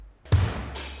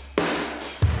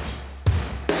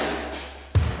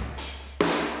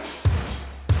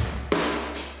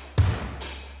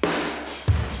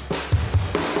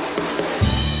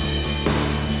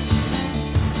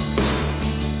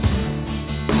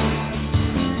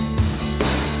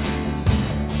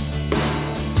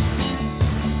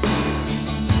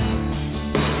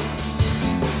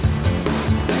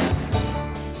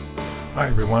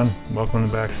everyone, welcome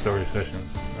to Backstory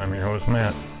Sessions. I'm your host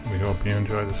Matt. We hope you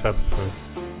enjoy this episode.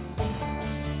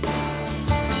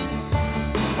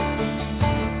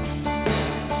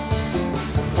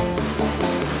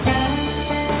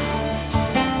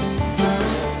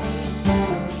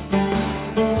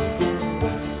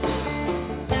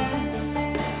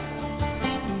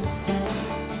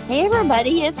 Hey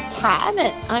everybody, it's Kat,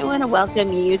 and I want to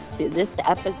welcome you to this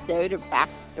episode of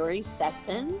Backstory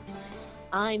Sessions.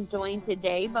 I'm joined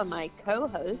today by my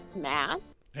co-host, Matt.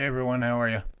 Hey everyone, how are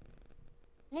you?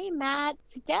 Hey Matt,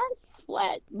 guess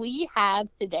what we have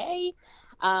today?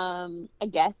 A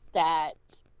guest that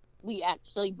we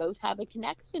actually both have a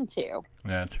connection to.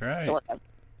 That's right. Sort of.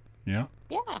 Yeah.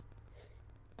 Yeah.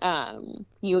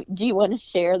 Do you want to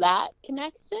share that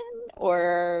connection,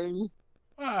 or?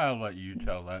 I'll let you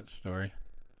tell that story.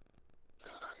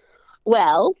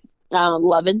 Well,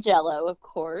 Love and Jello, of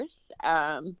course.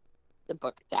 The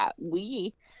book that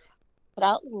we put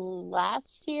out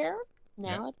last year.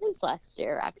 Now It is last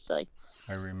year, actually.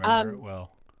 I remember it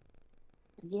well.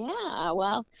 Yeah,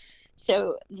 well,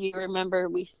 so you remember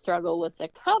we struggled with the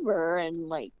cover and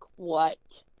like what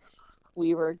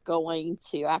we were going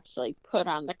to actually put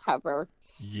on the cover.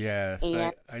 Yes,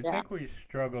 and, I think we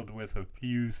struggled with a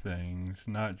few things,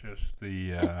 not just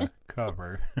the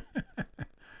cover.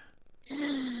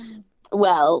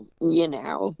 Well,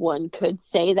 one could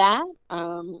say that.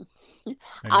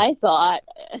 I thought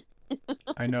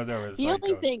I know there was the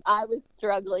only thing I was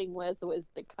struggling with was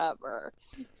the cover.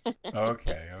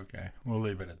 Okay. We'll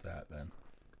leave it at that then.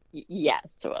 Yes,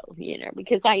 well,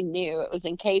 because I knew it was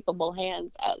in capable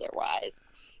hands otherwise.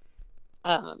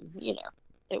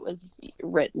 It was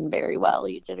written very well.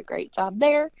 You did a great job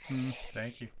there.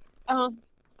 Thank you.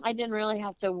 I didn't really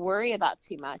have to worry about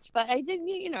too much, but I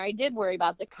did worry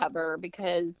about the cover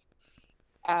because,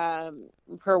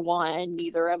 for one,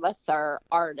 neither of us are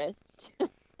artists.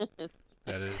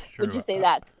 That is true. Would you say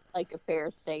that's like a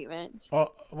fair statement?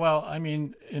 Well, I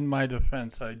mean, in my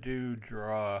defense, I do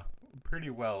draw pretty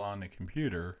well on the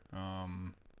computer.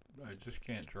 I just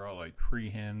can't draw like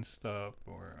freehand stuff,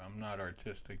 or I'm not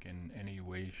artistic in any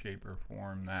way, shape, or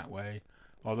form that way.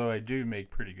 Although I do make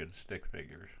pretty good stick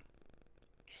figures.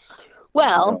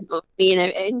 Well,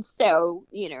 and so,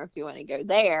 if you want to go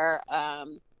there,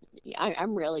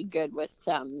 I'm really good with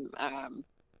some,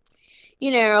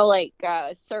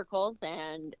 circles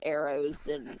and arrows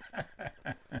and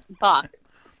box,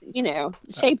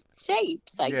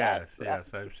 shapes, I guess.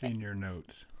 Yes, I've seen your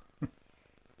notes.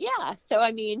 Yeah, so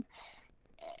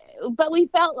but we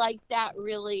felt like that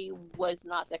really was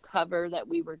not the cover that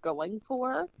we were going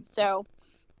for. So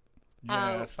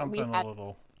yeah, something a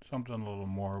little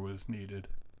more was needed.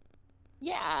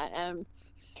 Yeah,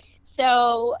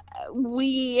 so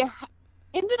we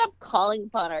ended up calling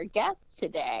upon our guest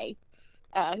today,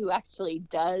 who actually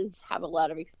does have a lot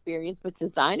of experience with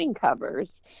designing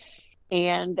covers,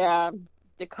 and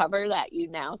the cover that you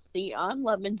now see on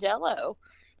Love and Jello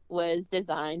was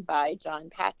designed by John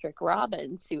Patrick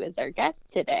Robbins, who is our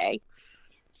guest today.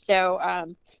 So,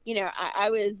 I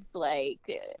was like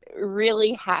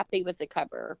really happy with the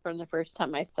cover from the first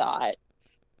time I saw it.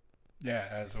 Yeah,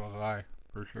 as was I,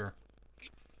 for sure.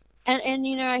 And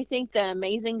I think the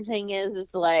amazing thing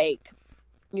is like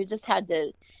you just had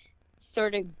to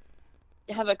sort of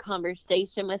have a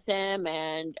conversation with him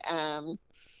and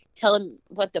tell him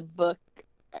what the book,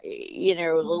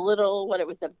 a little what it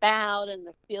was about and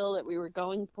the feel that we were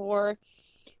going for.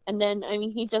 And then,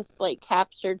 he just like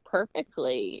captured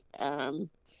perfectly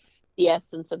the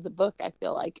essence of the book, I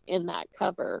feel like, in that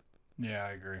cover. Yeah,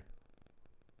 I agree.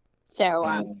 So,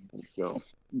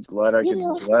 glad I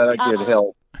could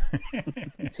help.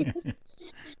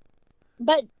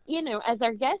 But, as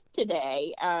our guest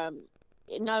today,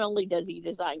 not only does he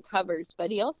design covers,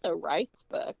 but he also writes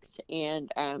books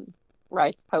and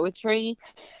writes poetry.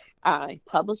 He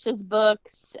publishes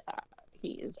books.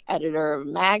 He is editor of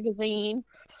a magazine.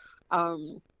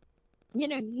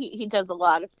 He does a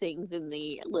lot of things in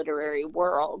the literary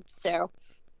world. So,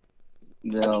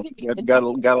 yeah, got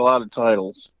a lot of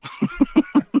titles.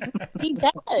 He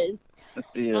does.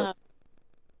 Yeah.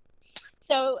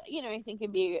 So, I think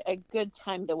it'd be a good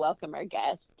time to welcome our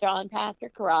guest, John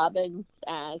Patrick Robbins.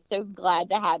 So glad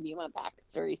to have you on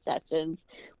Backstory Sessions.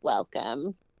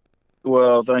 Welcome.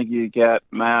 Well, thank you, Kat,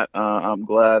 Matt. I'm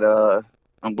glad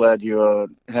you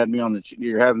had me on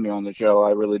you're having me on the show.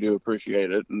 I really do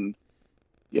appreciate it. And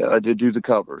yeah, I did do the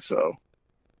cover, so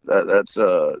that's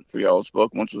for y'all's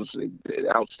book. Once was an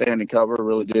outstanding cover.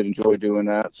 Really did enjoy doing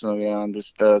that. So yeah, I'm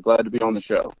just glad to be on the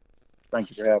show. Thank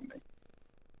you for having me.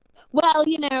 Well,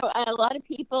 a lot of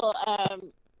people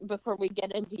before we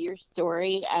get into your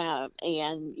story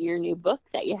and your new book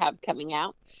that you have coming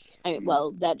out.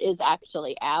 Well, that is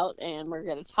actually out, and we're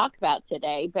going to talk about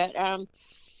today. But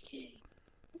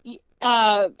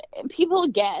uh, people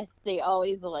guess they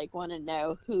always like want to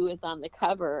know who is on the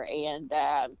cover, and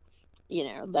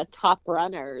the top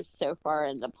runners so far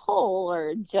in the poll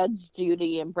are Judge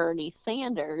Judy and Bernie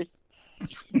Sanders.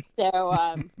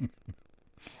 So,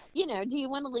 do you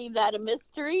want to leave that a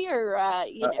mystery, or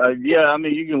Yeah, I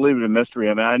mean, you can leave it a mystery.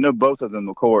 I mean, I know both of them,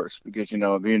 of course, because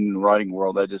being in the writing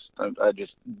world, I just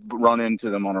run into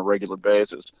them on a regular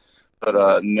basis.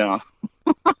 But no,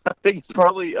 I think it's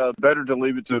probably better to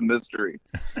leave it to a mystery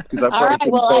because I all probably right?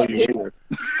 couldn't Well, tell you either.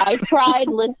 I tried,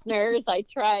 listeners. I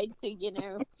tried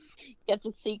to, get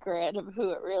the secret of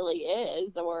who it really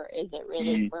is, or is it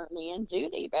really Bernie and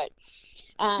Judy? But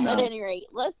at any rate,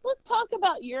 let's talk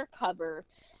about your cover.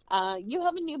 You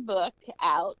have a new book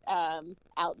out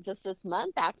just this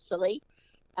month, actually,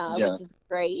 which is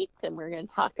great, and we're going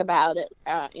to talk about it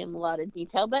in a lot of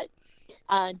detail. But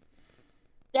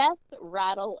Death,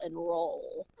 Rattle, and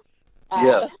Roll.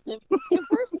 First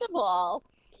of all,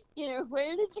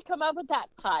 where did you come up with that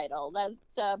title? That's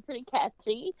pretty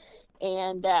catchy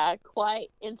and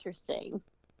quite interesting.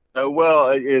 Well,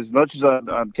 as much as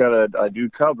I do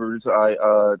covers,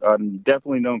 I'm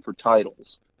definitely known for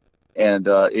titles, and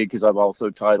because I've also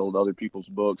titled other people's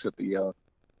books at the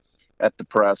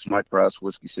press, my press,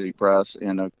 Whiskey City Press,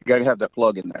 and you got to have that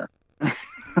plug in there.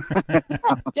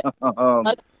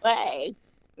 Way.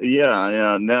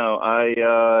 Yeah, no,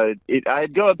 I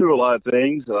had gone through a lot of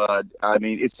things. I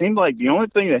mean, it seemed like the only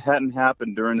thing that hadn't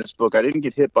happened during this book, I didn't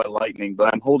get hit by lightning,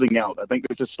 but I'm holding out. I think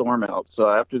there's a storm out, so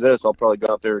after this, I'll probably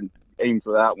go out there and aim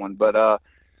for that one. But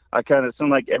I kind of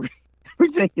seemed like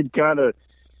everything had it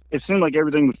seemed like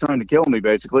everything was trying to kill me,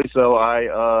 basically. So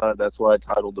that's why I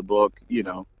titled the book.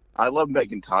 I love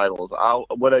making titles.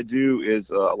 What I do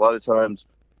is a lot of times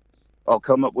I'll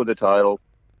come up with a title.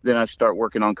 Then I start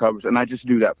working on covers, and I just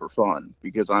do that for fun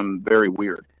because I'm very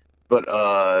weird. But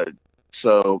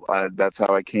that's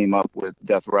how I came up with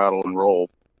Death, Rattle, and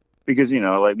Roll, because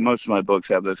like most of my books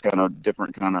have those kind of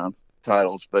different kind of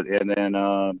titles. But and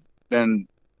then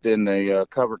the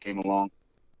cover came along.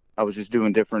 I was just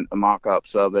doing different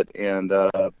mock-ups of it, and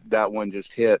that one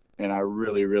just hit, and I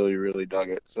really, really, really dug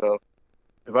it. So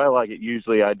if I like it,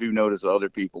 usually I do notice other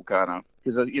people kind of,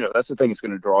 because that's the thing that's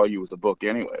going to draw you with a book,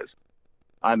 anyways.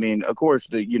 I mean, of course,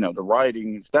 the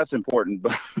writing, that's important,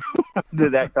 but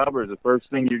that cover is the first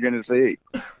thing you're going to see.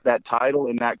 That title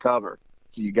and that cover.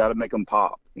 So you got to make them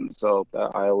pop. And so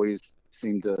I always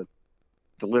seem to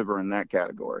deliver in that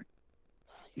category.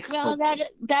 Well,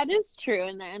 that is true,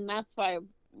 and that's why I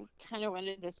kind of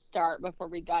wanted to start before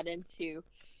we got into,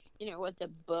 what the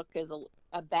book is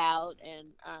about, and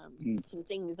some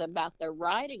things about the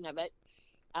writing of it.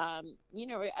 A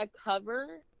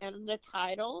cover and the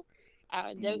title.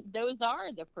 Those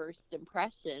are the first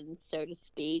impressions, so to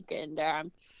speak. And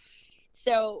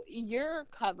so your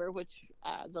cover, which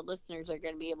the listeners are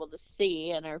going to be able to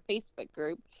see in our Facebook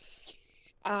group,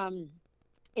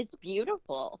 it's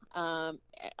beautiful. A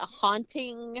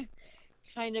haunting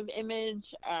kind of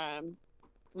image,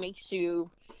 makes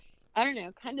you, I don't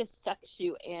know, kind of sucks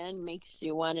you in, makes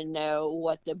you want to know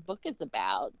what the book is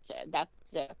about. That's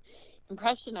the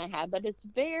impression I have, but it's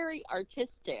very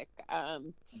artistic.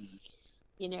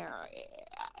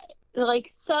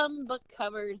 Like some book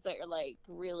covers that are like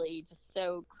really just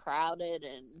so crowded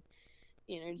and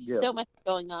just so much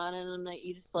going on in them that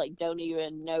you just like don't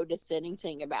even notice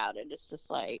anything about it. It's just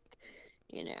like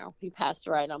you pass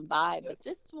right on by, but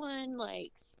this one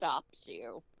like stops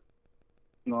you.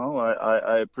 No,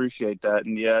 I appreciate that,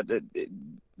 and yeah,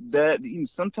 that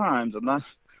sometimes I'm not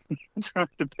trying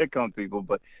to pick on people,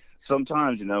 but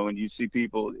sometimes when you see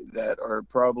people that are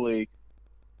probably,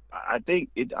 I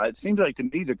think it seems like to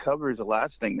me the cover is the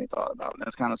last thing they thought about, and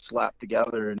that's kind of slapped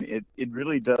together, and it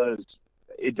really does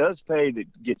pay to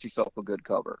get yourself a good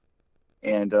cover.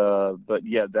 And but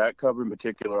yeah, that cover in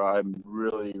particular I'm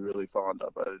really, really fond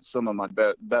of. It's some of my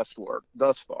best work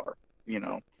thus far.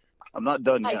 I'm not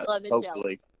done yet,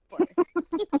 hopefully.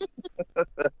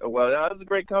 Well, that was a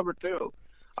great cover too.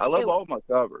 I love all my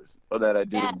covers that I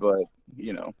do, but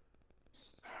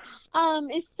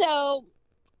So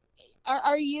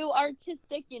are you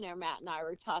artistic? Matt and I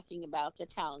were talking about the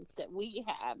talents that we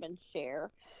have and share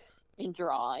in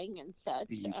drawing and such.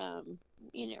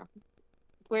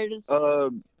 Where does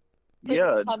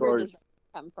yeah, cover does that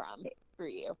come from for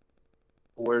you?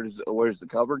 Where's the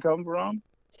cover come from?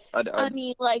 I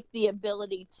mean, like the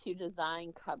ability to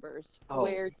design covers.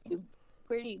 Where do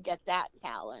you get that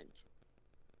talent?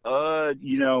 A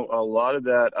lot of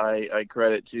that I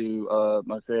credit to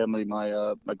my family.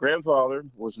 My grandfather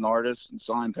was an artist and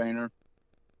sign painter.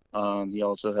 He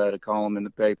also had a column in the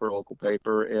paper, local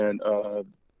paper, and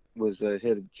was a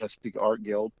head of Chesapeake Art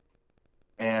Guild.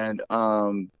 And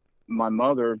my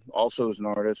mother also is an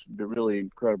artist, a really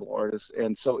incredible artist.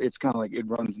 And so it's kind of like it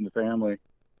runs in the family.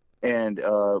 And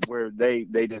where they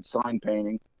did sign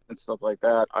painting and stuff like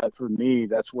that. For me,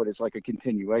 that's what it's like a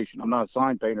continuation. I'm not a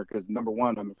sign painter because number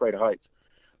one, I'm afraid of heights.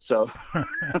 So,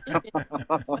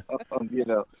 you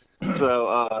know,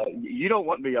 you don't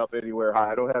want me up anywhere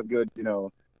high. I don't have good,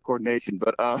 coordination.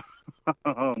 But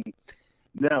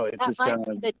no, it's That just might kind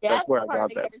be of the that's death where I part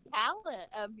got of that. your talent,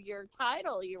 of your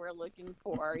title you were looking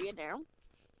for,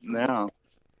 Now,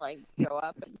 like go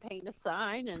up and paint a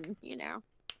sign and.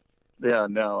 yeah,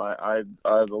 no,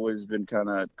 I've always been kind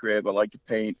of creative. I like to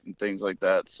paint and things like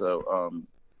that. So,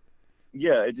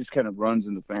 yeah, it just kind of runs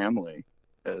in the family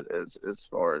as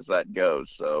far as that goes.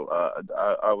 So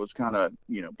I was kind of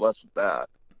blessed with that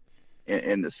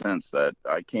in the sense that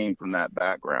I came from that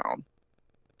background.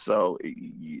 So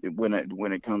when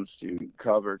it comes to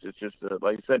covers, it's just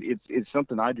like I said, it's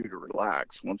something I do to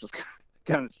relax. Once it's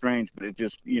kind of strange, but it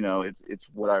just it's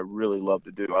what I really love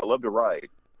to do. I love to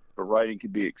write, but writing can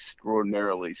be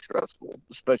extraordinarily stressful,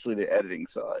 especially the editing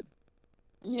side.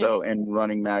 Yeah. So, and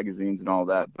running magazines and all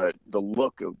that, but the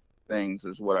look of things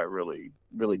is what I really,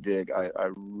 really dig. I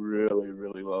really,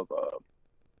 really love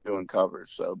doing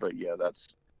covers. So, but yeah,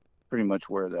 that's pretty much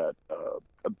where that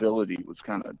ability was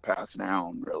kind of passed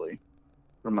down, really,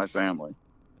 from my family.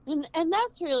 And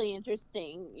that's really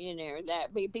interesting,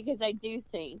 because I do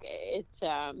think it's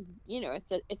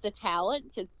it's a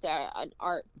talent, it's an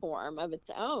art form of its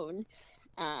own,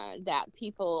 that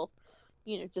people,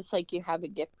 just like you have a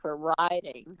gift for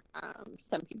writing,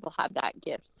 some people have that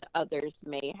gift, others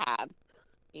may have,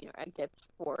 a gift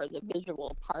for the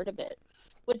visual part of it,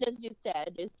 which, as you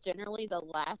said, is generally the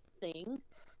last thing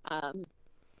um,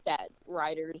 that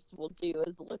writers will do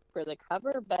is look for the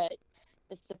cover, but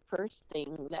it's the first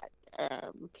thing that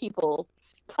people,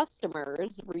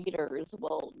 customers, readers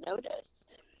will notice.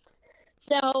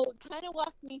 So, kind of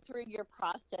walk me through your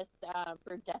process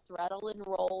for Death Rattle and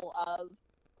Roll of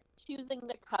choosing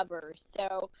the cover.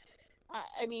 So,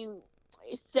 I mean,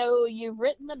 so you've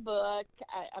written the book.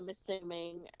 I'm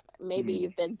assuming maybe Mm.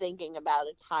 you've been thinking about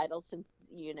a title since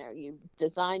you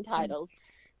design titles.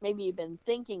 Maybe you've been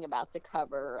thinking about the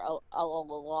cover all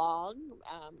along.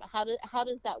 How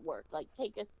does that work? Like,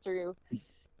 take us through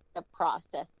the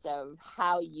process of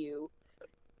how you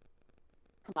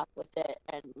come up with it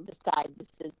and decide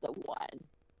this is the one.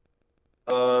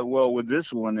 Well, with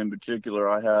this one in particular,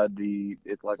 I had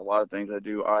it's like a lot of things I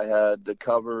do. I had the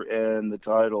cover and the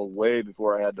title way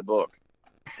before I had the book.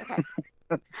 Okay.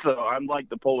 So I'm like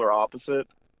the polar opposite.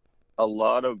 A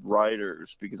lot of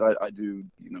writers, because I do,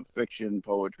 fiction,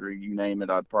 poetry, you name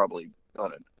it, I've probably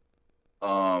done it.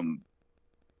 Um,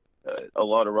 a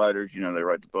lot of writers, they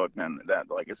write the book, and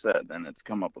that, like I said, then it's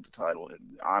come up with the title. And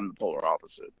I'm the polar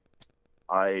opposite.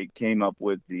 I came up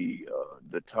with the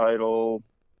title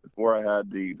before I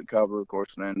had the cover, of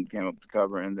course, and then came up with the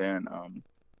cover, and then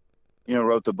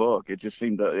wrote the book. It just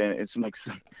seemed to, and it's like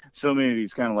so many of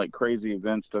these kind of like crazy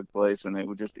events took place, and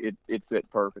it fit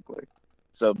perfectly.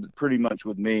 So pretty much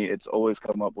with me, it's always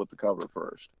come up with the cover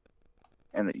first,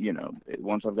 and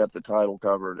once I've got the title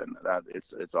covered and that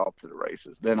it's off to the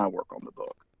races. Then I work on the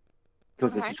book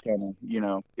because it Okay. just kind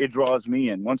of it draws me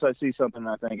in. Once I see something,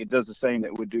 I think it does the same that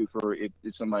it would do for if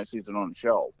somebody sees it on the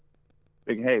shelf.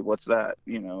 Like, hey, what's that?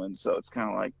 And so it's kind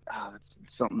of like, it's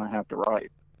something I have to write.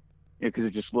 Because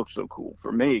it just looks so cool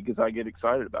for me. Because I get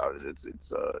excited about it.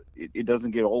 It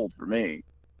doesn't get old for me.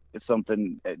 It's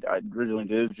something I originally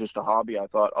did. It was just a hobby. I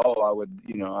thought, oh, I would,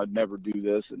 I'd never do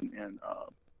this and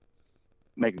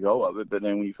make a go of it. But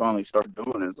then when you finally start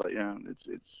doing it, it's like, yeah,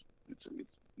 it's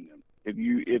if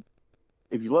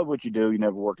you love what you do, you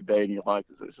never work a day in your life,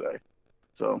 as they say.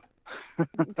 So.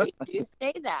 They do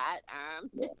say that.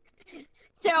 Yeah.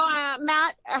 So,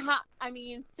 Matt,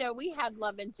 so we had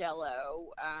Love and Jello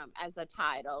as a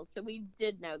title. So we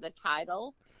did know the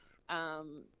title.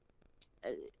 Um,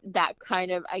 that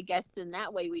kind of, I guess, in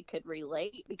that way we could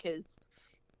relate, because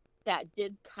that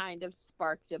did kind of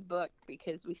spark the book,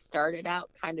 because we started out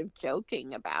kind of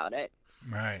joking about it.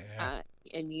 Right. Yeah.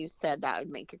 And you said that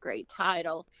would make a great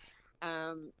title.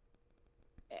 Um,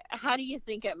 how do you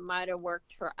think it might have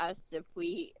worked for us if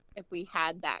we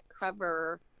had that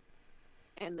cover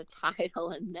and the title,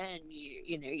 and then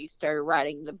you started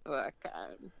writing the book?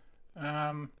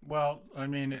 Well, I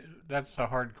mean, that's a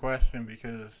hard question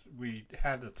because we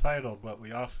had the title, but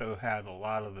we also had a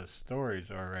lot of the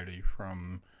stories already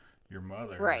from your Right.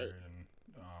 mother, and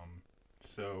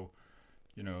so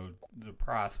the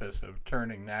process of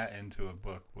turning that into a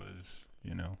book was,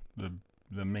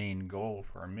 the main goal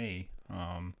for me.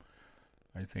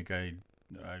 I think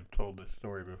I've told this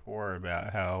story before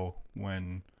about how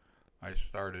when I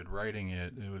started writing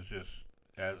it, it was just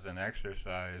as an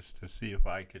exercise to see if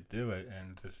I could do it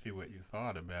and to see what you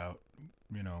thought about,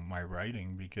 my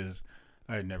writing because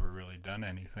I had never really done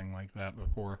anything like that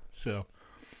before. So,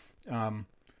 um,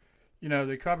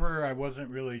 the cover I wasn't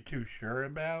really too sure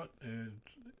about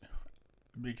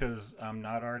because I'm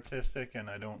not artistic and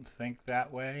I don't think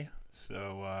that way.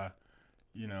 So,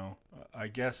 I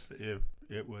guess if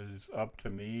it was up to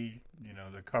me,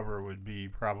 the cover would be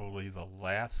probably the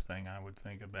last thing I would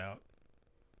think about.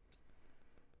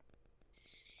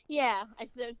 Yeah,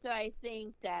 so I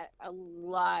think that a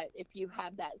lot, if you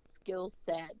have that skill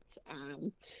set,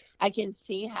 I can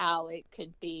see how it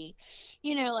could be,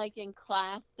 like in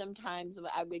class, sometimes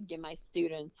I would give my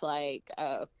students like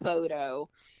a photo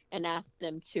and ask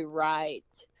them to write,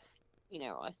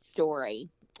 a story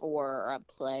or a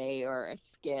play or a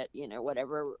skit,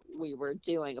 whatever we were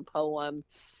doing, a poem,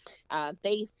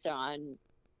 based on,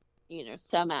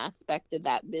 some aspect of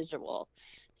that visual.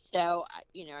 So,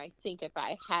 I think if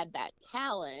I had that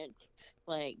talent,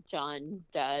 like John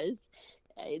does,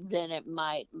 then it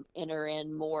might enter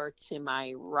in more to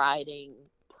my writing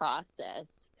process.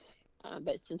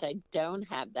 But since I don't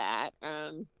have that,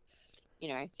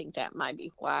 I think that might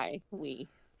be why we.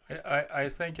 I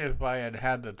think if I had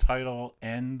had the title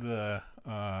and the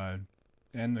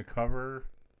cover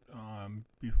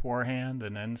beforehand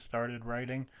and then started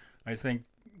writing, I think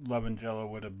Love and Jello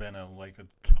would have been a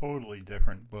totally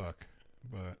different book.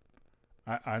 But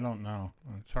I don't know.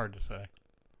 It's hard to say.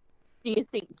 Do you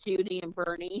think Judy and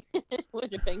Bernie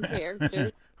would have been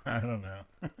characters? I don't know.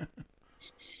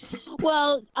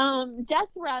 Well,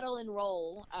 Death, Rattle, and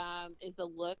Roll is a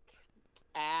look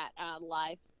at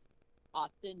life's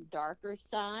often darker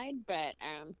side, but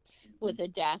with a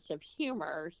dash of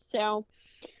humor. So,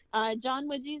 John,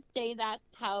 would you say that's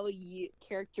how you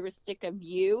characteristic of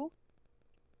you?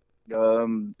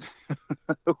 Um,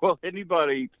 well,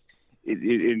 anybody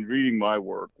in reading my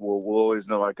work will always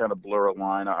know I kind of blur a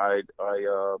line.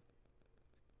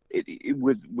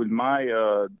 With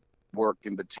my work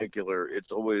in particular,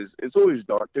 it's always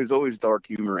dark. There's always dark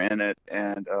humor in it,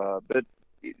 and but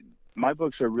it, my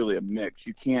books are really a mix.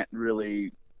 You can't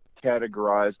really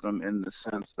categorize them in the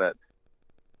sense that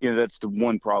that's the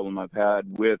one problem I've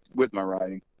had with my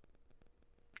writing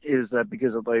is that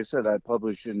because like I said, I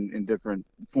publish in different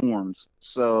forms,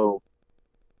 so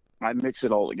I mix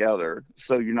it all together.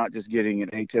 So you're not just getting an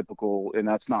atypical, and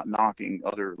that's not knocking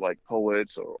other like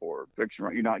poets or fiction.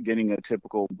 Right? You're not getting a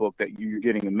typical book that you're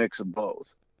getting a mix of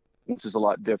both, which is a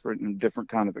lot different and different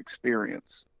kind of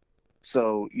experience.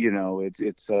 So it's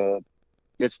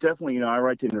definitely I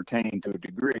write to entertain to a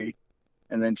degree,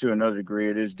 and then to another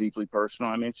degree it is deeply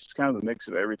personal. I mean, it's just kind of a mix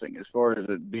of everything. As far as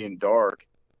it being dark,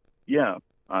 yeah.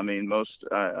 I mean,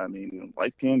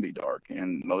 life can be dark,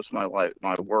 and most of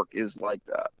my work is like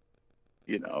that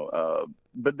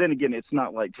but then again, it's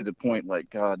not like to the point like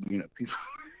God, people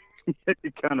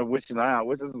kind of wishing I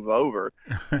wish this was over.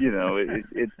 It's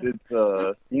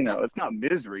not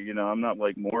misery. I'm not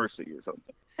like Morrissey or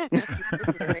something.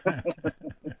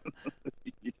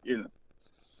 you know,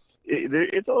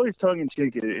 it's always tongue in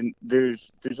cheek, and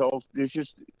there's just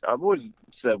I've always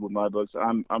said with my books,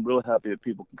 I'm really happy that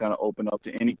people can kind of open up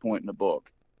to any point in the book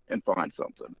and find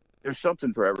something. There's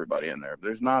something for everybody in there. If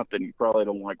there's not, then you probably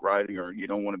don't like writing, or you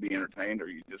don't want to be entertained, or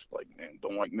you just like, man,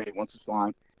 don't like me. Once it's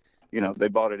fine, they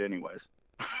bought it anyways.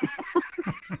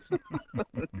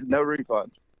 No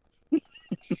refund.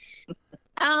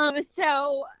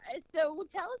 So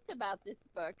tell us about this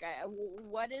book.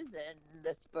 What is in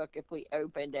this book if we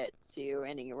opened it to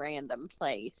any random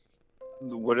place?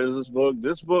 What is this book?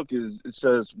 This book it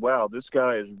says, wow, this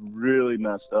guy is really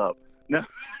messed up. No,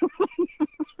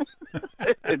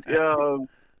 it,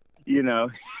 you know,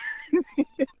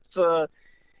 it's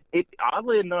it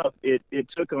oddly enough, it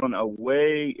took on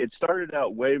it started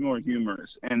out way more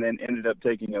humorous and then ended up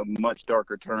taking a much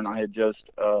darker turn. I had just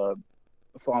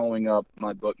following up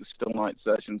my book, The Still Night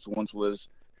Sessions, once was,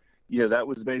 that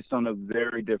was based on a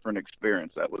very different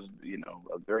experience. That was,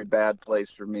 a very bad place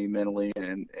for me mentally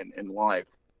and in life.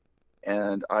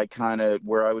 And I kind of,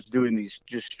 where I was doing these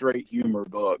just straight humor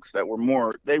books that were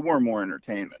more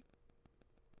entertainment.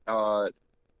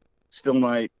 Still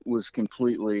Night was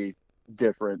completely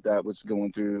different that was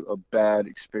going through a bad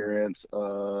experience,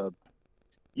 a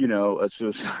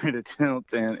suicide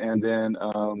attempt, and then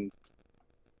once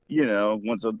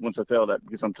I failed that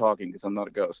because I'm talking because I'm not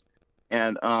a ghost.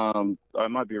 And I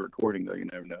might be recording though, you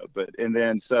never know. But and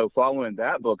then so following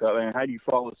that book up, and how do you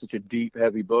follow such a deep,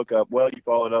 heavy book up? Well, you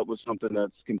follow it up with something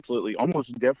that's completely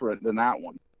almost different than that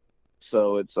one.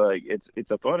 So it's like it's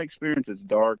a fun experience. It's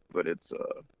dark, but it's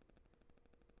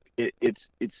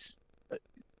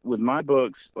with my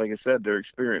books, like I said, they're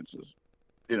experiences.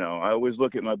 I always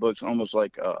look at my books almost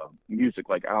like music,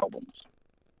 like albums.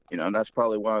 And that's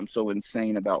probably why I'm so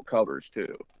insane about covers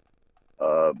too.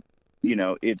 Uh,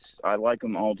 I like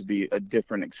them all to be a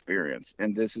different experience,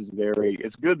 and this is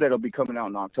it's good that it'll be coming out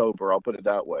in October. I'll put it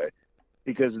that way,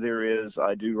 because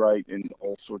I do write in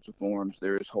all sorts of forms.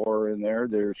 There's horror in there,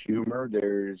 there's humor,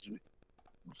 there's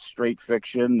straight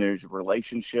fiction, there's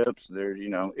relationships,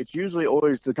 it's usually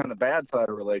always the kind of bad side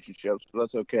of relationships, but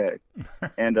that's okay.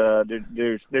 And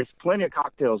there's plenty of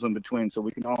cocktails in between, so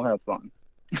we can all have fun.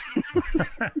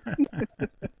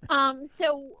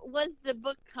 So was the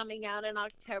book coming out in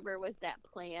October? Was that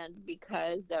planned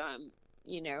because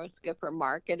it's good for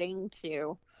marketing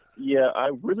too? Yeah,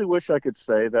 I really wish I could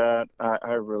say that.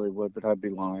 I really would, but I'd be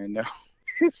lying now.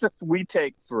 It's just we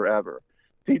take forever.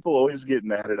 People always get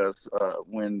mad at us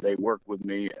when they work with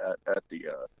me at the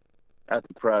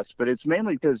press, but it's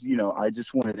mainly because I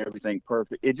just wanted everything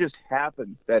perfect. It just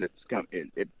happened that it's come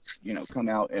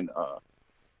out in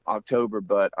October,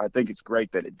 but I think it's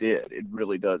great that it did. It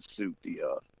really does suit the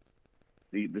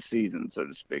season, so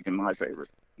to speak, and my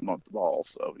favorite month of all.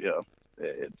 So yeah,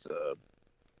 it's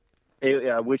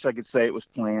I wish I could say it was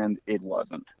planned. It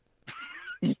wasn't.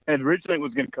 And originally it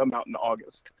was going to come out in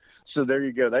August. So there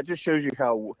you go. That just shows you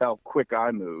how quick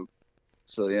I move.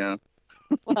 So yeah.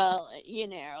 Well,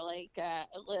 like a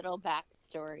little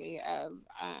backstory of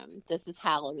this is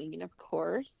Halloween, of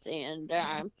course, and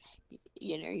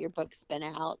your book's been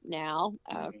out now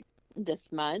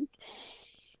this month,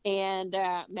 and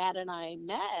Matt and I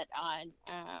met on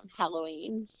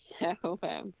Halloween, so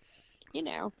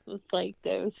it's like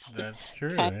those. That's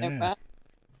true. Kind Yeah. of,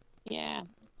 yeah.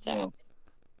 So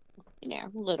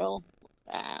little.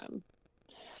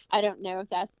 I don't know if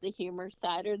that's the humor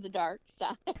side or the dark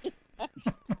side.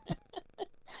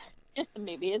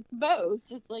 Maybe it's both,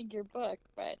 just like your book.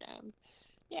 But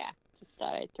yeah, just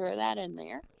thought I'd throw that in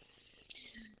there.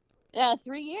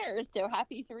 3 years, so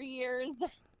happy 3 years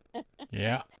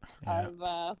Yeah. Yeah.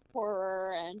 of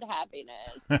horror and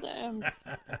happiness.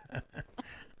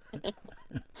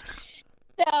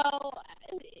 So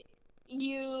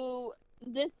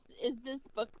this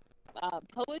book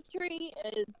poetry?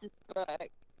 Is this book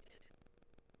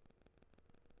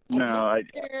No,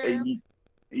 adventure?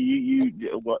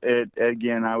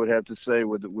 again, I would have to say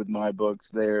with my books,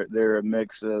 they're a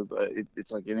mix of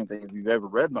it's like anything. If you've ever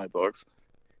read my books,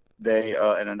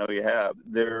 and I know you have,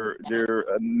 they're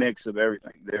a mix of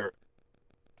everything.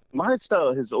 My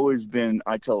style has always been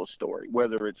I tell a story,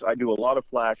 whether it's I do a lot of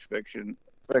flash fiction,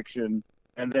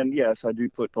 and then yes, I do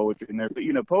put poetry in there. But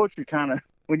poetry kind of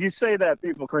when you say that,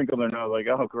 people crinkle their nose like,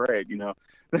 oh great, I'm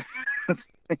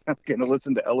gonna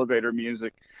listen to elevator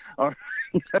music. Or,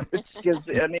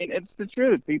 I mean, it's the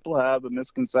truth. People have a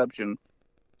misconception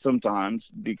sometimes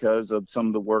because of some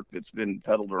of the work that's been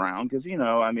peddled around. Because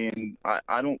I mean,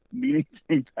 I don't mean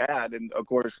anything bad, and of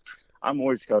course, I'm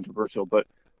always controversial, but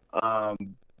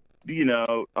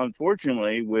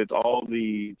unfortunately, with all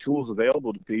the tools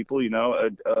available to people,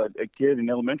 a kid in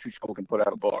elementary school can put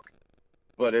out a book.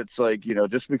 But it's like,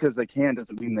 just because they can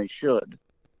doesn't mean they should.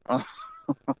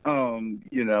 Um,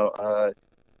 you know, uh,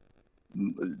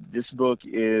 this book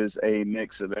is a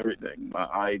mix of everything.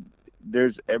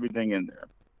 There's everything in there,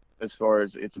 as far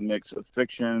as it's a mix of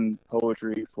fiction,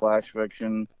 poetry, flash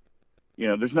fiction.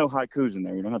 There's no haikus in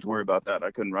there. You don't have to worry about that. I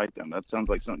couldn't write them. That sounds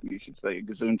like something you should say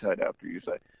Gesundheit after you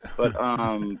say. But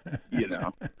you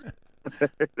know,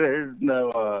 there's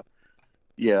no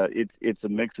yeah, it's a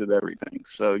mix of everything.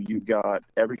 So you've got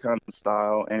every kind of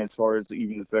style, and as far as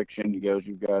even the fiction goes,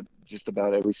 you've got just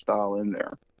about every style in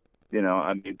there.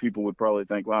 I mean, people would probably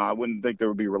think, well, I wouldn't think there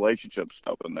would be relationship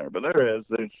stuff in there, but there is.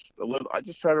 There's a little. I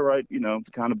just try to write, the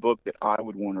kind of book that I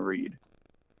would want to read,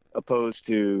 opposed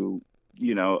to,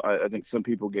 I think some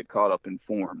people get caught up in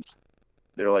forms.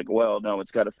 They're like, well, no,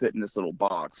 it's got to fit in this little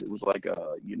box. It was like,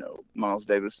 Miles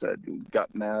Davis said, he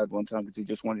got mad one time because he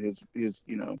just wanted his,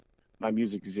 my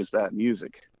music is just that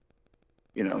music.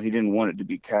 He didn't want it to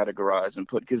be categorized and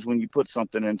put, because when you put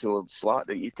something into a slot,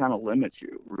 it kind of limits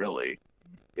you, really.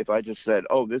 If I just said,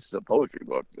 oh, this is a poetry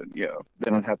book,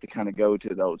 then I'd have to kind of go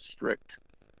to those strict,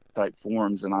 type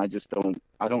forms, and I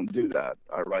don't do that.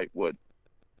 I write what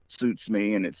suits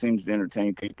me, and it seems to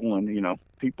entertain people, and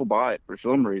people buy it for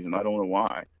some reason. I don't know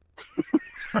why.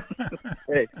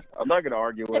 Hey, I'm not going to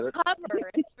argue with The it.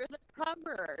 cover. It's for the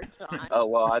cover, John. Oh,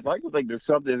 well, I'd like to think there's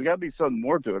something. There's got to be something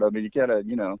more to it. I mean, you gotta,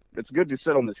 it's good to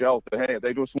sit on the shelf, but hey, if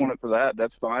they just want it for that,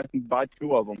 that's fine. Buy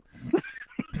two of them.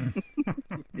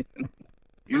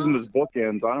 Use them as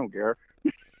bookends. I don't care.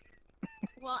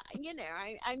 Well,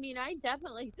 I mean, I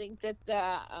definitely think that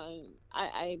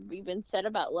I even said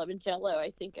about Love and Jello.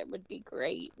 I think it would be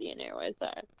great,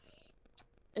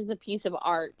 as a piece of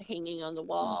art hanging on the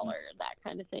wall or that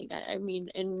kind of thing. I mean,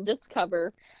 in this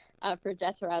cover for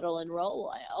Death Rattle and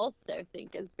Roll, I also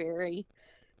think is very,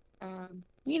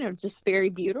 just very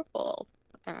beautiful,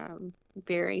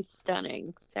 very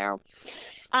stunning. So,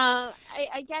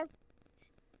 I guess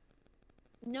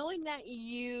knowing that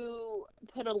you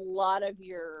put a lot of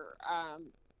your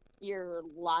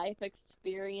life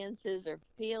experiences or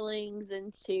feelings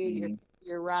into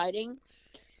your writing,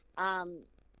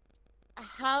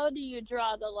 how do you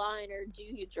draw the line, or do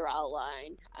you draw a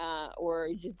line, or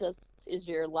is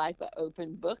your life an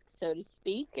open book, so to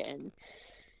speak? And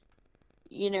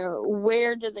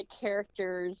where do the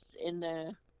characters in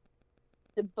the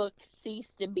book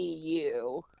cease to be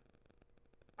you?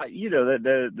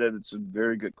 That's a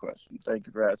very good question. Thank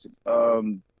you for asking.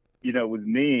 With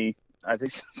me, I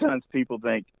think sometimes people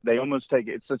think they almost take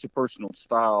it's such a personal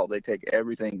style. They take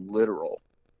everything literal,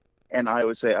 and I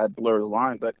always say I blur the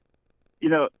line. But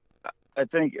I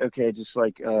think just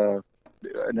like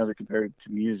another compared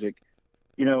to music.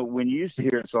 When you used to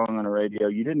hear a song on the radio,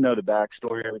 you didn't know the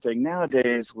backstory, everything.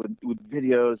 Nowadays, with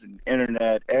videos and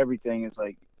internet, everything is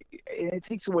like it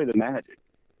takes away the magic.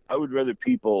 I would rather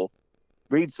people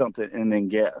read something and then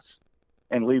guess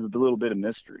and leave a little bit of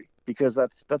mystery, because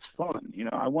that's fun.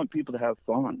 I want people to have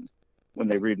fun when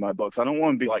they read my books. I don't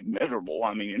want to be like miserable.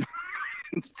 I mean,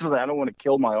 so I don't want to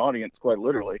kill my audience, quite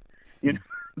literally.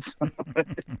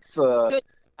 So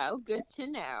it's Good to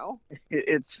know.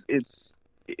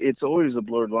 It's always a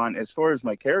blurred line. As far as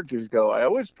my characters go, I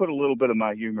always put a little bit of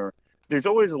my humor. There's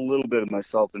always a little bit of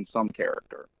myself in some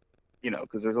character,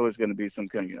 because there's always going to be some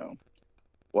kind of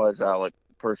wise Alec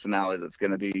personality that's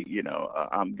going to be,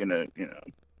 I'm going to,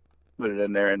 put it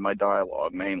in there in my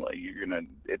dialogue mainly.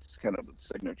 It's kind of a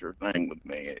signature thing with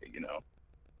me.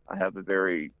 I have a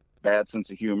very bad sense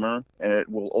of humor, and it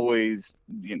will always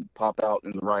pop out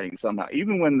in the writing somehow,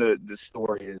 even when the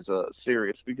story is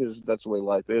serious, because that's the way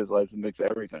life is. Life's a mix of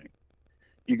everything.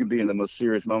 You can be in the most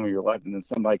serious moment of your life, and then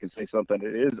somebody can say something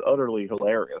that is utterly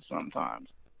hilarious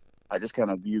sometimes. I just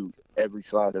kind of view every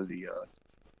side of the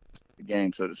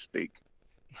game, so to speak.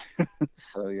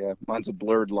 So yeah, mine's a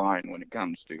blurred line when it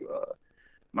comes to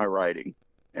my writing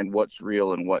and what's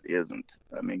real and what isn't.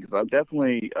 I mean, because I've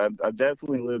definitely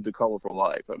lived a colorful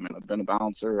life. I mean, I've been a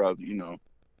bouncer.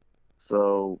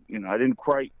 So I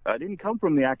didn't come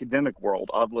from the academic world,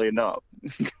 oddly enough.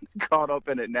 Caught up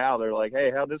in it now. They're like,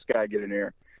 hey, how'd this guy get in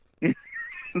here?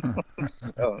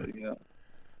 So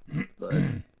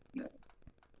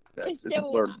but it's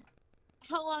blurred.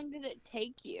 How long did it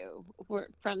take you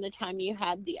from the time you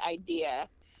had the idea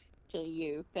till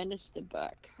you finished the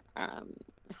book?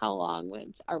 How long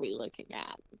are we looking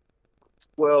at?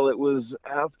 Well, it was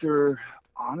after,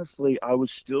 honestly, I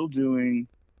was still doing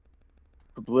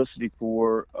publicity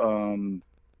for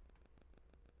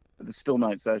the Still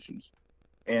Night sessions.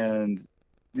 And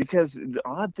because the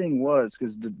odd thing was,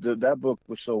 because that book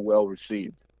was so well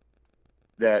received,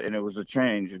 and it was a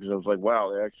change, because I was like,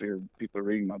 wow, people are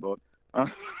reading my book.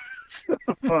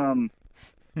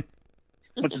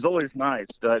 Which is always nice.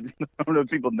 I don't know if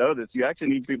people know this. You actually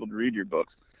need people to read your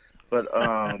books. But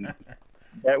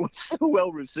that was so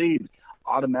well received.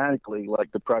 Automatically, like,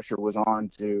 the pressure was on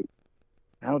to,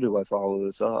 how do I follow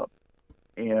this up?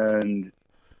 And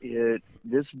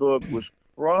this book was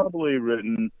probably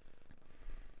written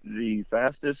the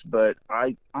fastest, but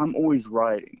I'm always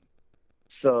writing.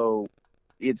 So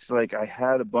it's like I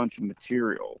had a bunch of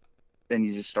material. Then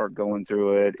you just start going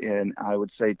through it, and I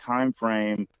would say time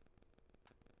frame,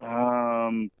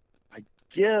 I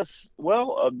guess,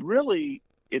 really,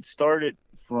 it started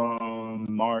from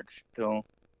March till,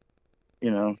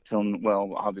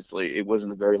 obviously it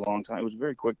wasn't a very long time. It was a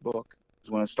very quick book. It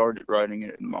was when I started writing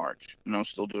it in March, and I was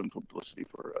still doing publicity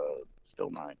for Still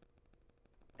Night.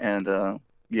 And and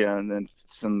then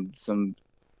some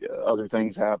other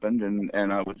things happened,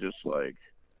 and I was just like,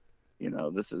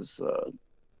 this is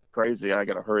crazy. I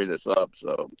got to hurry this up.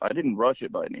 So I didn't rush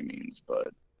it by any means, but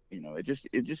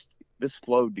this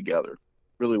flowed together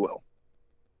really well.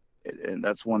 And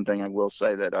that's one thing I will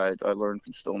say that I learned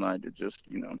from Still Night, to just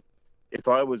if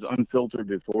I was unfiltered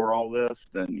before all this,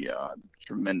 then yeah,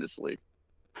 tremendously.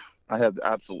 I have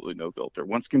absolutely no filter.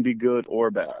 Once can be good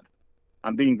or bad.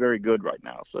 I'm being very good right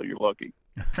now, so you're lucky.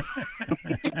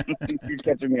 You're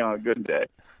catching me on a good day.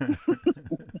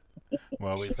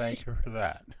 Well, we thank you for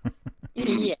that.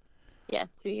 Yeah. Yes,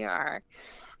 we are.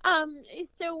 Um,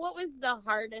 so what was the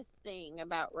hardest thing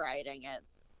about writing it?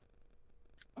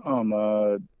 Um,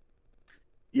 uh,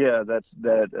 yeah, that's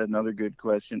another good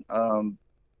question.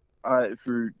 I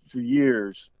for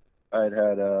years I'd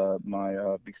had my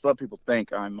because a lot of people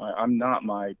think I'm not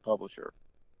my publisher.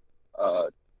 Uh,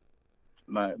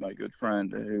 my good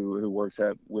friend who works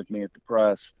at with me at the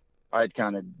press, I'd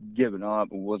kind of given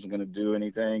up and wasn't going to do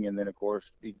anything, and then of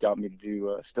course he got me to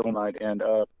do Still Night. And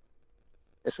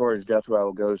as far as Death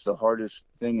Rattle goes, the hardest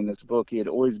thing in this book, he had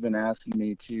always been asking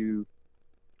me to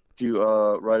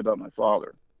write about my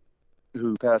father,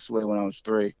 who passed away when I was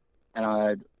 3, and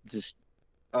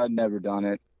I'd never done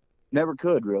it, never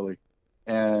could really,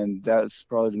 and that's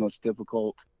probably the most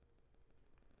difficult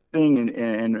thing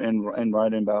in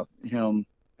writing about him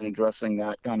and addressing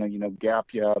that kind of gap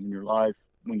you have in your life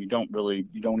when you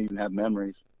don't even have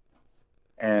memories.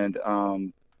 And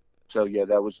so yeah,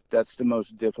 that's the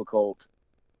most difficult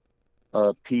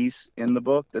piece in the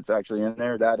book that's actually in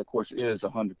there. That of course is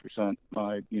 100%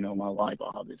 my life,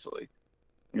 obviously.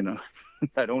 you know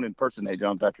I don't impersonate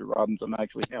John Patrick Robbins, I'm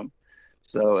actually him.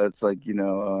 So it's like,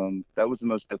 that was the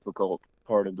most difficult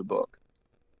part of the book.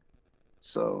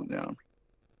 So yeah.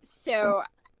 So,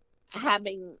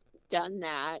 having done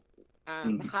that,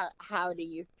 Mhm. how do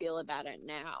you feel about it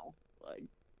now? Like,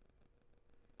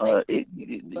 uh like it,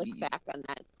 look it back on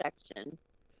that section.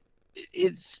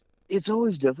 it's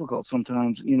always difficult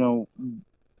sometimes,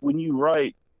 when you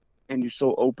write and you're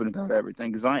so open about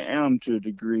everything, because I am to a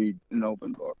degree an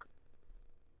open book.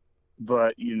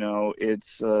 But it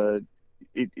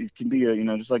can be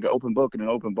a, just like an open book in an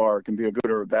open bar. It can be a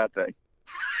good or a bad thing.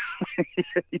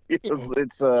 O-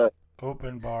 It's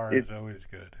Open bar it is always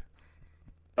good.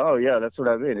 oh yeah, that's what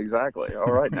I mean, exactly.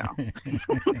 All right now.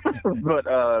 But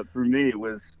for me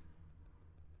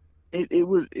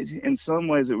in some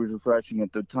ways it was refreshing.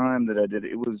 At the time that I did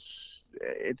it,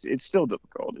 it's still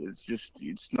difficult.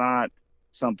 It's not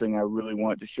something I really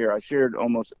wanted to share. I shared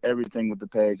almost everything with the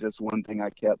page. That's one thing I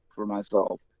kept for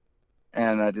myself.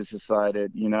 And I just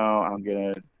decided, I'm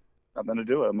gonna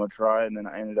do it. I'm gonna try. And then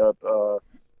I ended up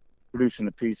producing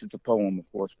a piece. It's a poem,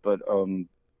 of course, but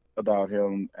about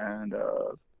him. And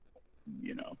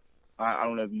you know, I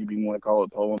don't know if you'd even want to call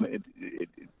it a poem. It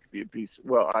could be a piece.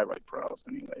 Well, I write prose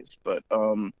anyways, but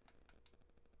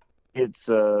it's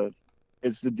uh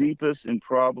it's the deepest and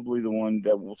probably the one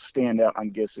that will stand out,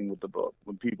 I'm guessing, with the book,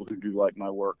 with people who do like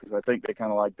my work, because I think they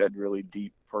kind of like that really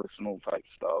deep, personal type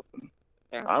stuff. And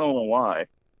Yeah. I don't know why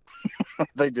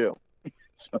they do.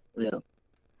 So yeah.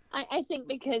 I think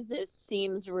because it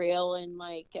seems real and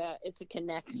like it's a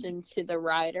connection to the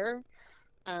writer.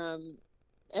 Um,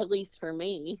 at least for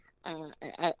me, I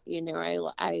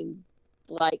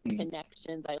like Mm.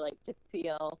 connections. I like to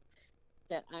feel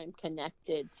that I'm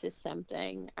connected to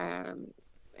something.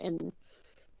 And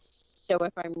so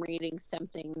if I'm reading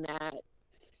something that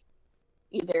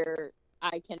either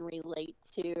I can relate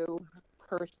to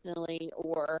personally,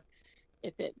 or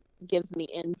if it gives me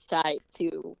insight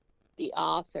to the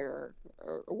author,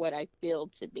 or what I feel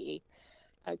to be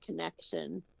a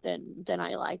connection, then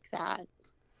I like that.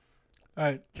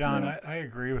 John, Yeah. I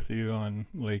agree with you on,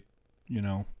 like, you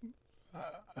know,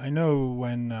 I know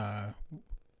when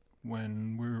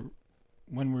we're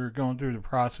when we're going through the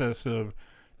process of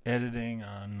editing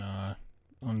on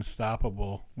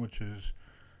Unstoppable, which is,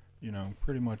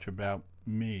 pretty much about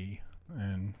me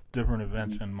and different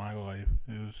events Mhm. in my life.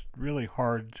 It was really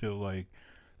hard to, like,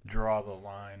 draw the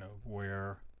line of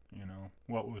where,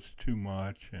 what was too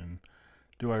much, and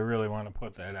do I really want to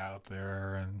put that out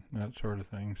there, and that sort of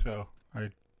thing. So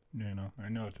I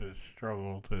know it's a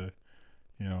struggle to,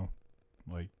 you know,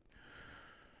 like,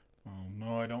 oh,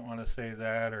 no, I don't want to say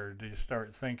that, or do you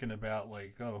start thinking about,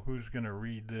 like, oh, who's gonna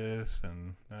read this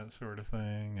and that sort of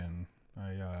thing, and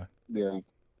Yeah.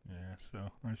 yeah,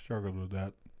 so I struggled with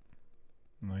that,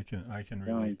 and I can Um,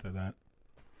 relate to that.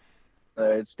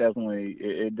 it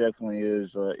definitely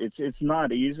is. It's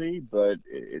not easy, but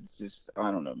it's just,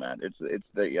 I don't know, man. It's,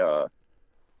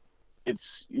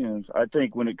 I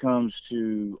think when it comes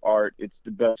to art, it's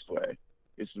the best way.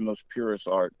 It's the most purest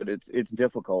art, but it's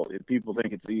difficult. If people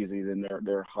think it's easy, then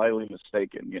they're highly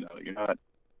mistaken. You're not,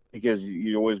 because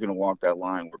you're always going to walk that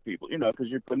line where people, because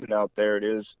you're putting it out there, it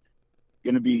is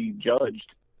going to be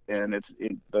judged, and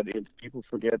but people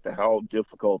forget how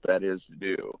difficult that is to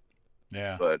do.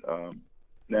 Yeah. But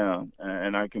No,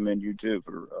 and I commend you too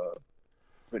for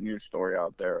putting your story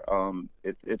out there.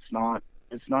 It's not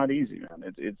easy,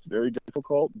 man. It's very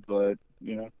difficult, but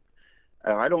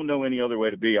I don't know any other way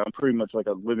to be. I'm pretty much like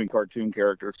a living cartoon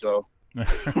character, so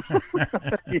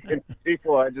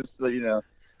people, I just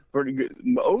pretty good.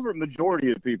 Over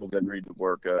majority of people that read the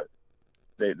work,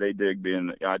 they dig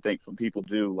being. I think some people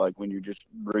do like when you're just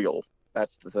real.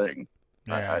 That's the thing.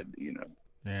 Yeah. I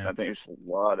Yeah. think there's a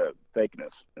lot of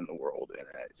fakeness in the world, and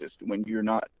it's just when you're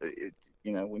not,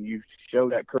 when you show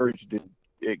that courage to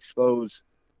expose,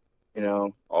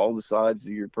 all the sides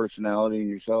of your personality and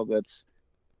yourself,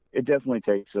 it definitely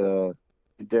takes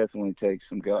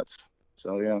some guts.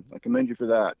 So yeah, I commend you for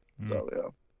that. Mm, So yeah,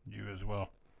 you as well.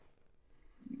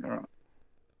 yeah.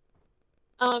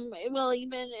 Well,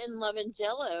 even in Love and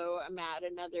Jello, Matt,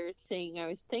 another thing I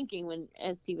was thinking when,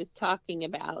 as he was talking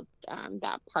about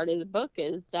that part of the book,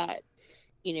 is that,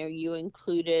 you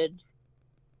included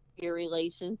your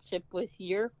relationship with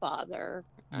your father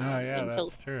Oh yeah, until.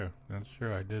 that's true. That's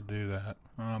true. I did do that.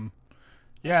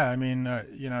 Yeah, I mean,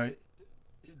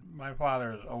 my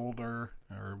father is older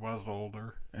or was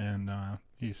older, and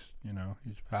he's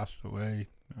passed away.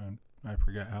 I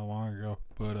forget how long ago,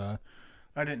 but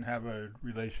I didn't have a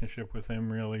relationship with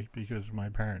him really because my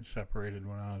parents separated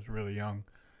when I was really young,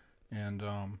 and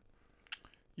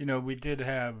we did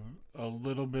have a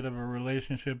little bit of a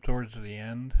relationship towards the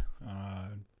end,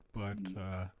 but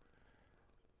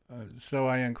so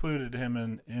I included him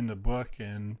in the book,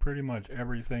 and pretty much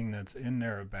everything that's in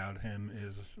there about him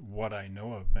is what I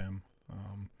know of him.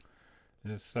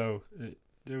 So it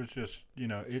was just,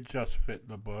 it just fit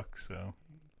the book, so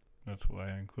that's why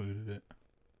I included it.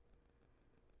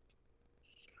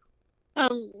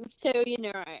 So,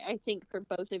 I think for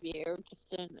both of you,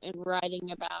 just in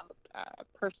writing about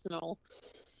personal,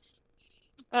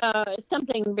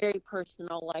 something very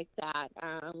personal like that,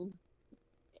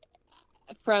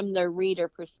 from the reader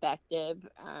perspective,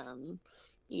 I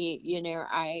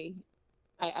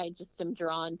just am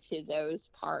drawn to those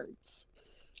parts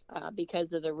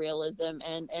because of the realism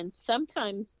and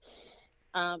sometimes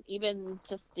even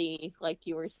just the, like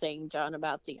you were saying, John,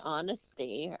 about the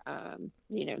honesty.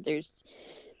 There's,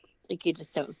 like, you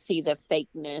just don't see the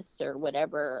fakeness or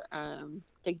whatever.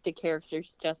 The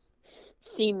characters just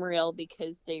seem real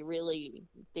because they really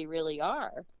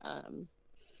are.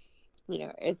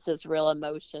 It's those real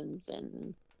emotions,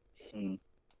 and Mm.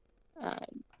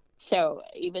 so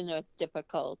even though it's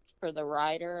difficult for the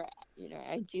writer,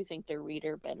 I do think the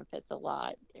reader benefits a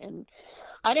lot. And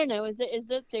I don't know, is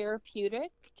it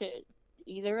therapeutic to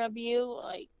either of you,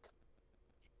 like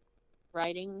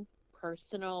writing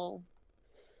personal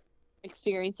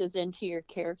experiences into your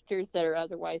characters that are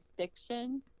otherwise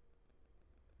fiction?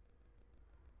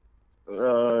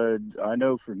 I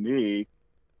know for me,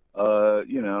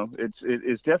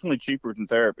 it's definitely cheaper than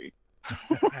therapy.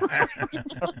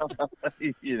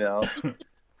 you know,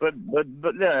 but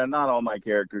yeah, not all my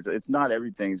characters. It's not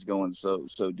everything's going so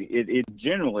deep. It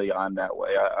generally I'm that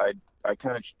way. I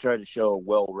kind of try to show a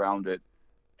well-rounded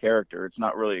character. It's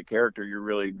not really a character. You're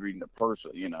really reading a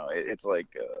person. It's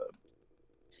like,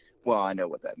 well, I know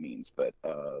what that means, but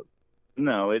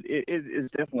no, it is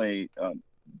definitely,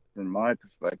 from my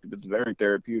perspective, it's very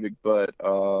therapeutic. But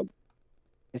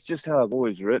it's just how I've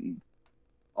always written.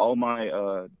 All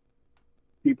my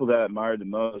people that I admired the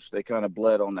most, they kind of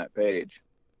bled on that page.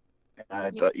 And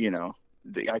I Yeah.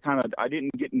 thought, I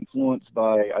didn't get influenced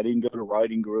by, I didn't go to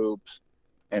writing groups.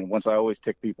 And once I always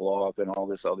tick people off and all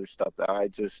this other stuff that I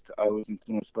was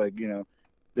influenced by,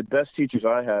 the best teachers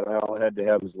I all I had to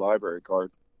have was library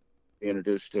card to be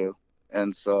introduced to.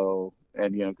 And so,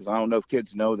 and, because I don't know if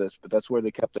kids know this, but that's where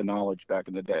they kept the knowledge back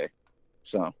in the day.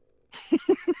 So,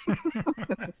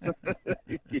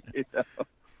 you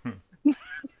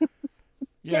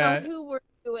Yeah, Who were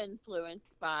you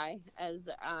influenced by, as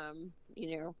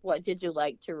what did you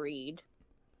like to read?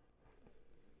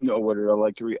 know, what did I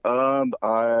like to read?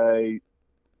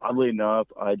 Oddly enough,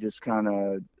 I just kind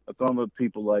of, I found with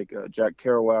people like Jack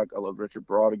Kerouac. I love Richard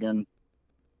Brautigan.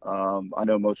 I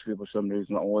know most people for some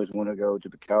reason always want to go to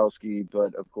Bukowski,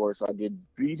 but of course I did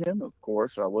read him. Of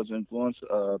course, I was influenced.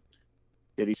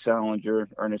 Eddie Salinger,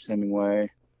 Ernest Hemingway.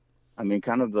 I mean,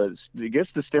 kind of I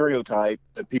guess the stereotype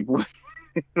that people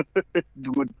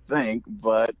would think,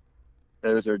 but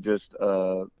those are just,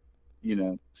 some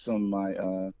of my,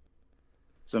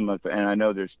 and I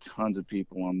know there's tons of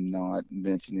people I'm not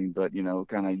mentioning, but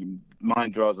kind of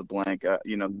mind draws a blank.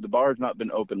 The bar's not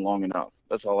been open long enough.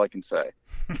 That's all I can say.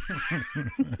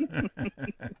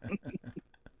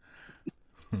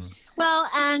 Well,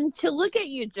 and to look at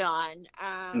you, John,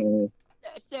 Mm,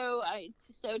 so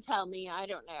tell me, I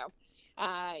don't know,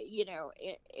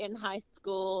 in high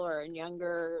school or in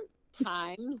younger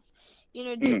times,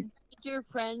 did your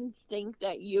friends think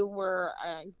that you were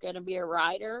going to be a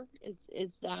writer?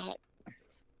 Is that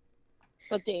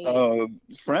what they?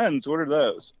 Friends, what are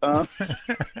those? I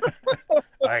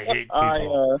hate I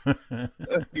people.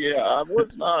 yeah, I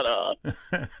was not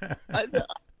I,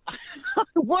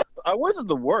 I wasn't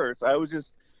the worst. I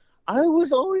was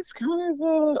always kind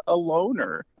of a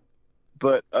loner.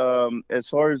 But as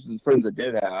far as the friends I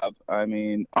did have, I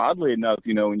mean, oddly enough,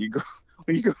 when you go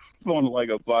when you go on like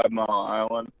a 5 Mile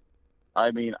Island,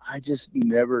 I mean, I just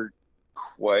never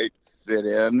quite fit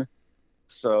in.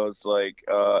 So it's like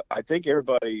I think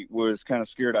everybody was kind of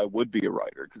scared I would be a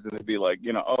writer because they'd be like,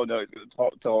 oh no, he's going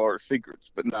to tell our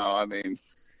secrets. But no, I mean,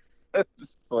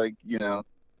 it's like,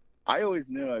 I always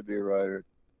knew I'd be a writer.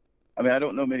 I mean, I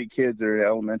don't know many kids that are in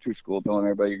elementary school telling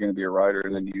everybody you're going to be a writer,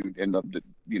 and then you end up,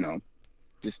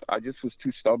 I just was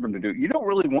too stubborn to do it. You don't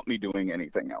really want me doing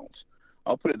anything else.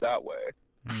 I'll put it that way.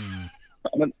 Hmm.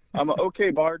 I'm an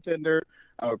okay bartender.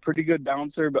 I'm a pretty good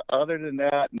bouncer, but other than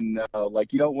that, no.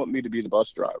 Like, you don't want me to be the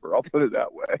bus driver. I'll put it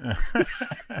that way.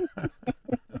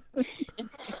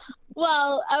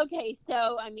 Well, okay,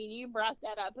 so I mean, you brought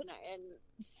that up, and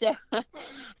so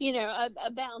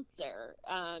a bouncer,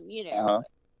 Uh-huh.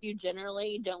 you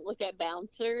generally don't look at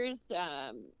bouncers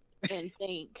and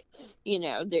think,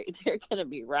 they're going to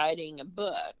be writing a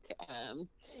book.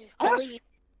 At least,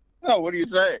 Oh, what do you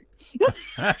say?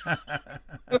 I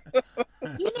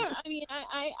mean,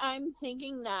 I'm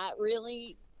thinking that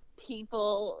really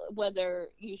people, whether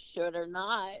you should or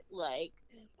not, like,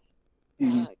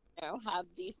 Mhm. have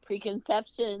these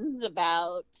preconceptions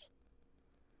about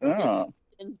Oh.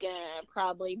 one's gonna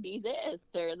probably be this,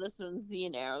 or this one's,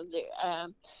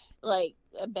 like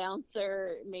a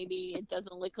bouncer, maybe it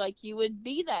doesn't look like you would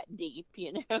be that deep,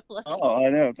 like, Oh, I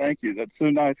know. Thank you. That's so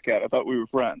nice, Kat. I thought we were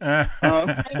friends. I know,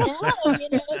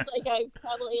 it's like I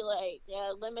probably like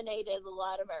eliminated a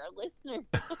lot of our listeners.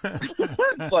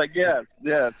 It's like, yes.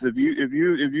 If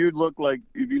you look like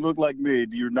me,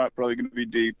 you're not probably going to be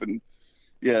deep. And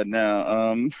yeah, no.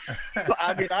 I mean,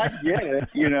 I get it.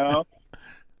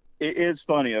 It's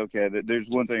funny. Okay, there's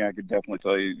one thing I could definitely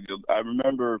tell you. I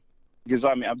remember because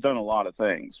I mean I've done a lot of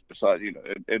things besides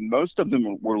and most of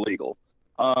them were legal.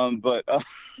 But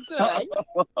Good.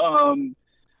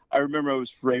 I remember I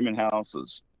was framing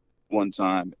houses one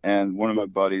time, and one of my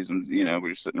buddies, and we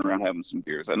were sitting around having some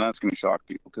beers. And that's going to shock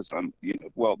people because I'm,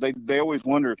 well, they always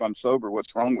wonder if I'm sober,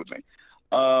 what's wrong with me.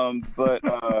 But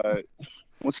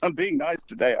once I'm being nice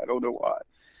today, I don't know why.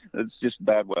 It's just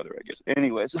bad weather, I guess.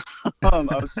 Anyways, I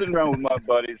was sitting around with my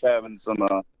buddies having some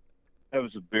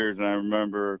beers, and I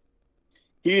remember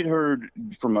he had heard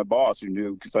from my boss who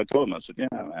knew because I told him, I said, yeah,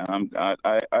 man,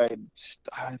 I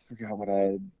forgot what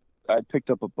I picked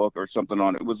up a book or something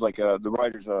on it. It was like the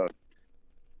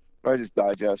Writer's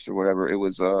Digest or whatever. It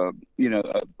was a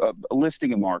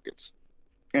listing of markets,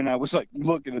 and I was like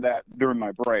looking at that during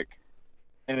my break.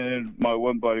 And then my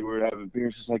one buddy, we were having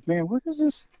beers, is like, man, what is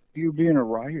this? You being a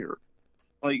writer?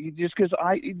 Like, just because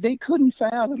they couldn't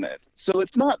fathom it. So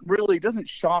it's not really, it doesn't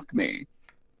shock me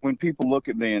when people look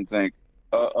at me and think,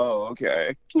 oh,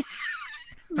 okay.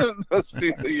 Those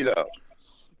people, you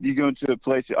go into a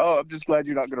place, I'm just glad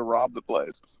you're not going to rob the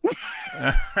place.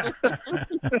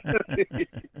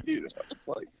 It's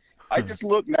like, I just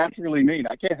look naturally mean.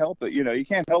 I can't help it. You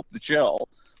can't help the chill.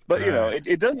 But,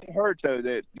 it doesn't hurt, though,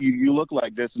 that you look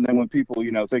like this. And then when people,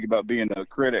 think about being a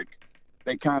critic,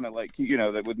 they kind of like,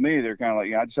 that with me, they're kind of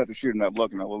like, I just have to shoot in that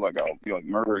look and I look like I'll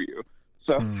murder you.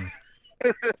 So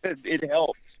it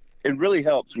helps. It really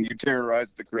helps when you terrorize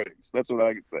the critics. That's what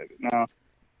I can say. Now,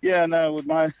 with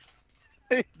my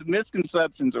the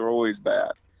misconceptions are always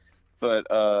bad. But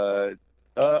I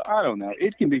don't know.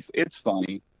 It's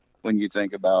funny when you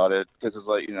think about it because it's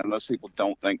like, most people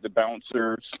don't think the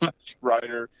bouncer /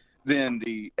 writer, then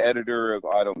the editor of,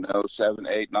 I don't know, 7,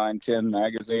 8, 9, 10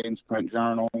 magazines, print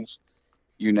journals,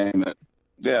 you name it.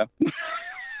 Yeah.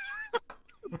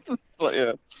 It's like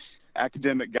a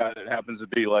academic guy that happens to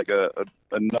be like a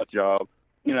nut job,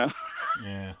 Yeah.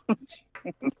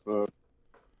 So,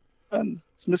 and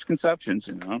it's misconceptions,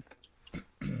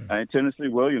 Tennessee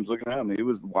Williams looking at me, it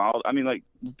was wild. I mean, like,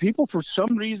 people for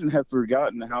some reason have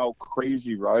forgotten how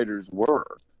crazy writers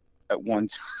were at one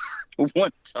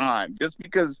time, just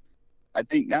because I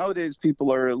think nowadays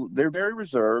they're very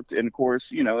reserved. And of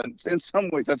course, in some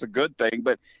ways that's a good thing,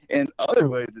 but in other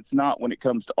ways it's not when it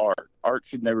comes to art. Art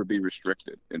should never be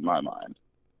restricted in my mind.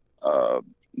 Of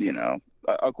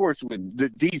course with the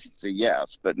decency,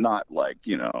 yes, but not like,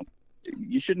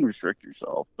 you shouldn't restrict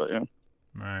yourself, but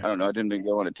Right. I don't know. I didn't mean to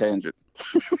go on a tangent.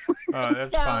 Oh,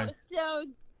 that's fine. So,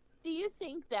 do you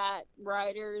think that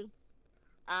riders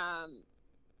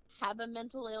have a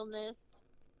mental illness,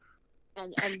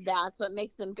 and that's what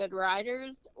makes them good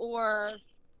riders, or?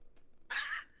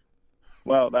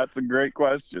 Well, that's a great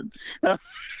question.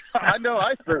 I know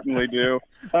I certainly do.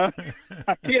 I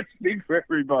can't speak for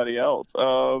everybody else.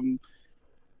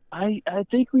 I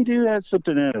think we do have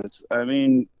something in us. I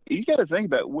mean, you got to think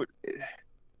about what.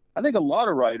 I think a lot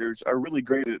of writers are really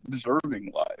great at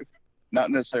observing life,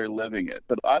 not necessarily living it.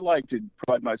 But I like to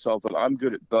pride myself that I'm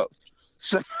good at both.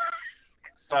 So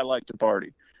I like to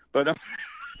party, but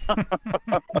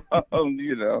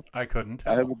you know, I couldn't I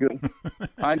tell. have a good.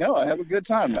 I know I have a good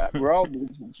time, Matt. We're all.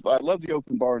 I love the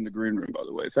open bar in the green room, by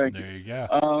the way. Thank you. There you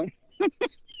go.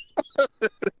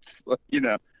 You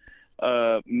know,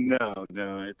 no.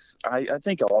 It's. I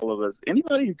think all of us,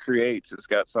 anybody who creates, has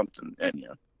got something in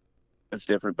you. It's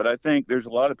different, but I think there's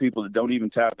a lot of people that don't even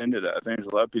tap into that. I think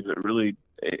there's a lot of people that really,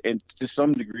 and to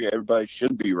some degree, everybody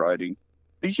should be writing.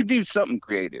 You should do something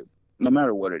creative, no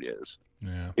matter what it is.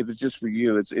 Yeah. If it's just for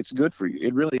you, it's good for you.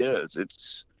 It really is.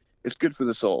 It's good for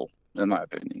the soul, in my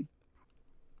opinion.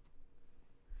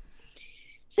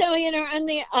 So, on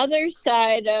the other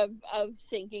side of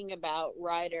thinking about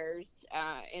writers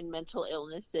and mental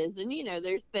illnesses, and,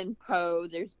 there's been Poe,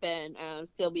 there's been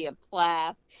Sylvia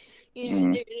Plath,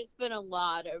 there's been a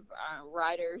lot of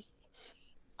writers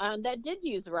that did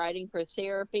use writing for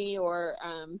therapy, or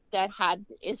that had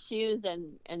issues,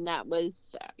 and that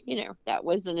was, that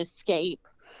was an escape.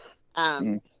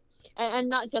 And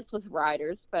not just with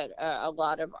writers, but a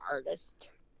lot of artists.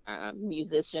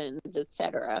 Musicians,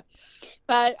 etc.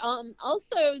 But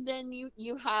also then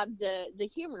you have the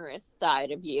humorous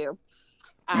side of you.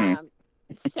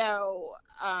 So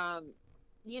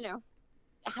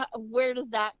where does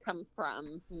that come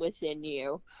from within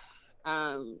you?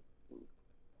 The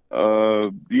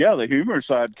humor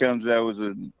side comes. I was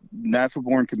a natural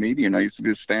born comedian. I used to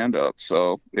do stand up,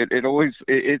 so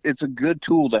it's a good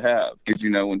tool to have, because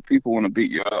when people want to beat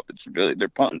you up, it's really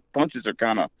their punches are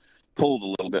kind of pulled a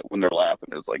little bit when they're laughing.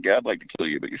 It's like, yeah, I'd like to kill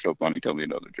you, but you're so funny. Tell me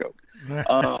another joke.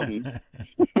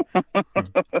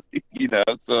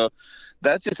 So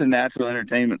that's just a natural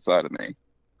entertainment side of me.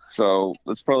 So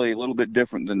it's probably a little bit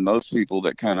different than most people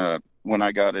that kind of, when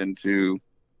I got into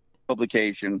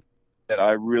publication, that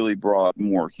I really brought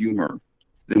more humor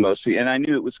than most people. And I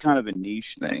knew it was kind of a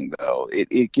niche thing, though.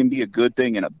 It can be a good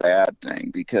thing and a bad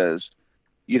thing, because,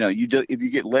 if you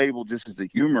get labeled just as a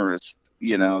humorist,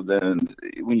 then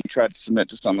when you try to submit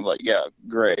to someone, like, yeah,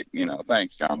 great,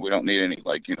 thanks, John. We don't need any,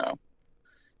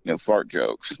 fart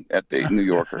jokes at the New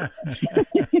Yorker.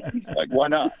 Like, why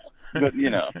not? But,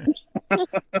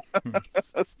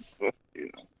 so,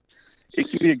 it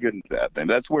can be a good and bad thing.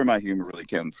 That's where my humor really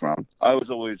comes from. I was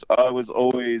always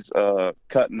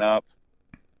cutting up.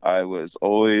 I was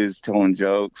always telling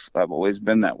jokes. I've always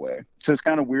been that way. So it's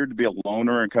kind of weird to be a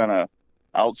loner and kind of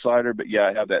outsider, but yeah,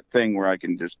 I have that thing where I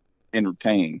can just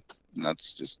entertain. And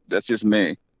that's just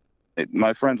me.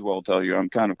 My friends will tell you I'm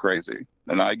kind of crazy,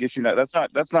 and I guess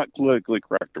that's not politically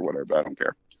correct or whatever. But I don't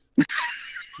care.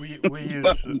 we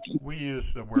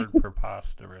use the word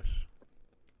preposterous.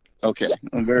 Okay,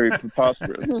 I'm very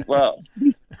preposterous. Wow,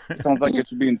 sounds like it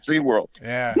should be in SeaWorld.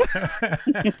 Yeah.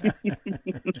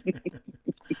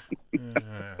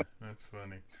 That's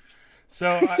funny. So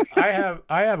I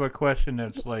have a question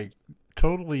that's like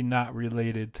totally not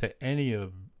related to any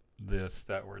of this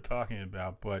that we're talking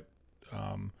about, but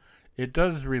it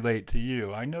does relate to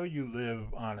you. I know you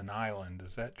live on an island.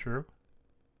 Is that true?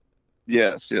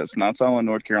 Yes, Knott's Island,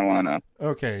 North Carolina.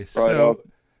 Okay, right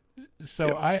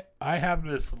so I have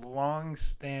this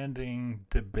long-standing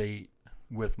debate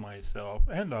with myself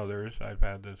and others I've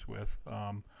had this with.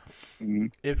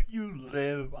 If you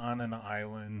live on an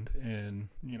island and,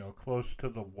 close to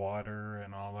the water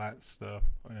and all that stuff,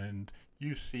 and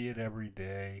you see it every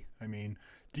day, I mean,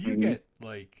 do you get,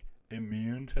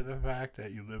 immune to the fact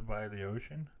that you live by the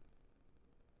ocean?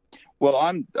 Well,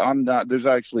 I'm not. There's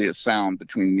actually a sound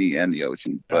between me and the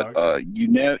ocean, but okay. You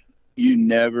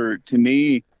never. To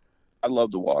me, I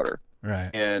love the water, right?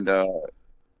 And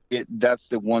that's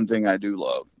the one thing I do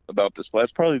love about this place.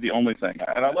 That's probably the only thing.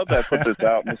 And I love that I put this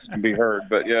out and this can be heard.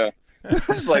 But yeah,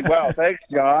 it's like, wow, thanks,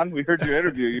 John. We heard your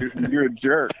interview. You're a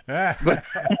jerk. But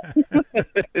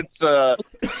it's I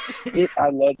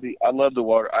love the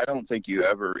water. I don't think you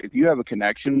ever, if you have a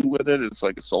connection with it, it's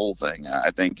like a soul thing.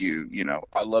 I think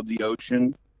I love the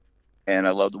ocean, and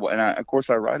I love the water, and of course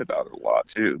I write about it a lot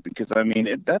too, because I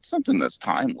mean that's something that's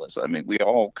timeless. I mean, we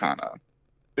all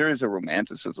there is a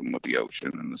romanticism with the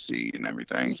ocean and the sea and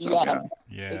everything. So, yes.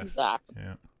 Yes. Exactly.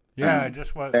 Yeah, I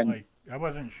just was And like, I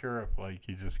wasn't sure if like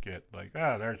you just get like,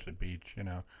 oh, there's the beach,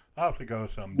 I'll have to go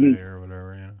someday or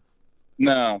whatever.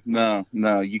 no,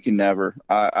 you can never.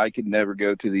 I could never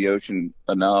go to the ocean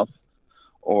enough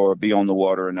or be on the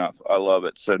water enough. I love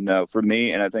it. So no, for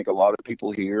me, and I think a lot of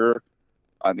people here.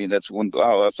 I mean, that's one.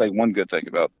 Oh, I'll say one good thing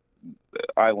about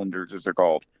Islanders, as they're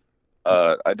called.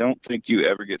 I don't think you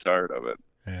ever get tired of it.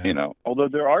 Yeah. Although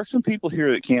there are some people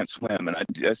here that can't swim, and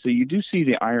I see you do see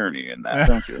the irony in that,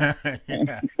 don't you?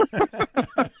 Yeah.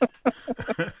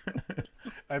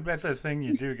 I bet the thing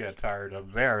you do get tired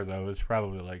of there, though, is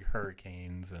probably like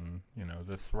hurricanes and,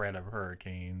 the threat of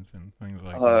hurricanes and things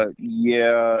like that.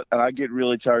 Yeah, and I get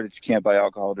really tired that you can't buy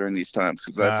alcohol during these times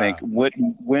because I think Ah,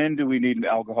 when do we need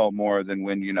alcohol more than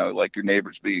when like your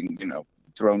neighbor's being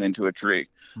thrown into a tree?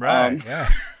 right, yeah.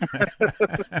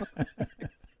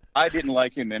 I didn't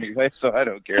like him anyway, so I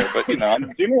don't care. But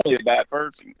I'm generally a bad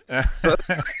person. So,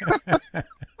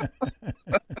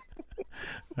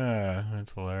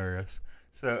 That's hilarious.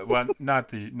 So, well, not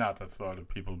the thought of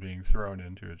people being thrown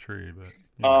into a tree, but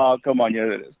oh, come on, yeah,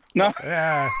 it is. No,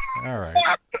 yeah, all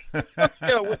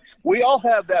right. we all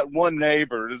have that one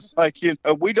neighbor. It's like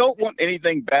we don't want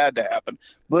anything bad to happen,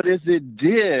 but if it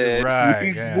did, Right,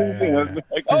 yeah.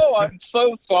 like, oh, I'm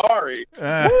so sorry. Woo!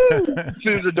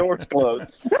 To the door's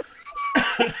closed.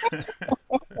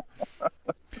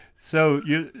 So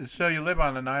you live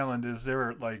on an island. Is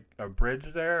there like a bridge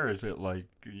there? Or is it like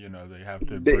they have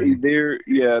to bring?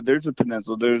 There's a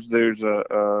peninsula. There's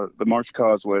the Marsh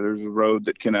Causeway. There's a road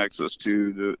that connects us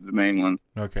to the mainland.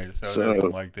 Okay, so it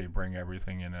isn't like they bring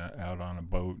everything out on a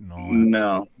boat and all that.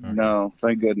 No, Okay. no,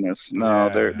 thank goodness. No,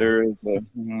 Yeah. there is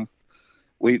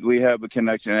we have a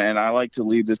connection, and I like to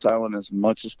leave this island as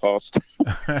much as possible.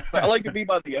 I like to be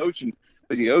by the ocean,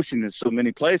 but the ocean is so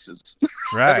many places.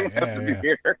 I Right. don't have to be Yeah.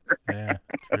 here. Yeah.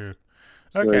 True.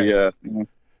 So Okay. yeah.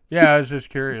 Yeah, I was just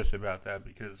curious about that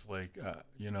because, like,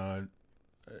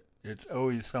 it's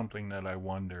always something that I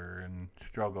wonder and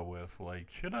struggle with. Like,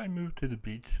 should I move to the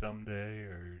beach someday,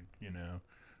 or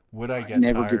would I It get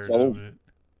never tired gets old. of it?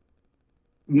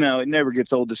 No, it never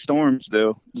gets old. The storms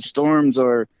do. The storms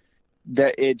are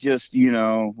that it just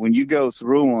when you go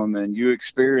through them and you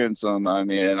experience them. I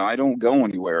mean, I don't go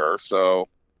anywhere, so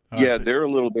yeah, So- they're a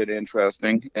little bit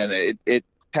interesting, and it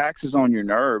taxes on your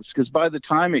nerves because by the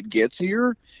time it gets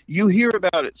here, you hear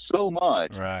about it so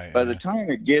much. right. By the time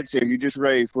it gets here, you're just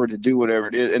ready for it to do whatever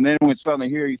it is, and then when it's finally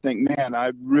here, you think, "Man,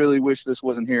 I really wish this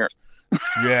wasn't here."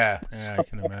 Yeah. Yeah, I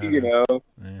can imagine.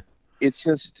 Yeah. It's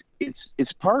just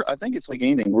it's part. I think it's like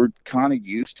anything. We're kind of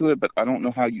used to it, but I don't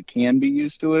know how you can be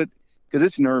used to it because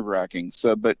it's nerve wracking.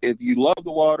 So, but if you love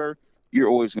the water, you're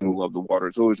always going to love the water.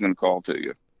 It's always going to call to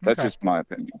you. That's Okay. just my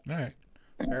opinion. All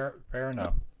right. Fair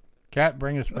enough. Kat,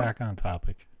 bring us back on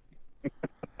topic.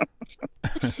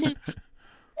 And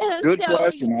Good so,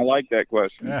 question. I like that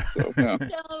question. Yeah. So, yeah.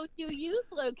 So you use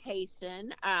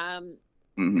location,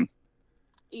 Mhm.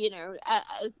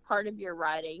 as part of your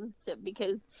writing. So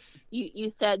because you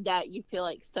said that you feel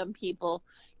like some people,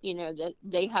 that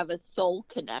they have a soul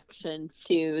connection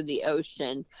to the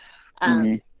ocean.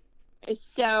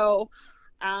 So,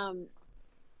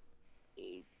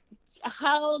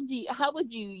 how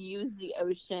would you use the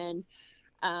ocean,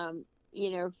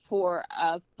 for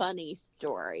a funny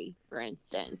story, for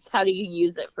instance? How do you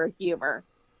use it for humor?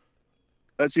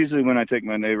 That's usually when I take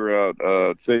my neighbor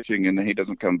out fishing and he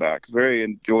doesn't come back. Very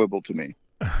enjoyable to me.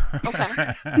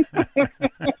 Okay.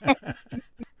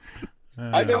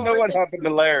 I don't know what happened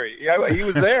to Larry. He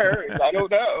was there. I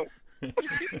don't know.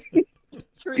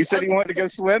 He said he wanted to go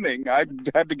swimming. I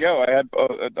had to go. I had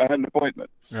an appointment.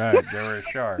 Right, there were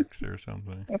sharks or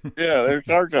something. Yeah, there's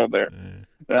sharks out there.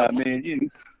 Yeah. I mean,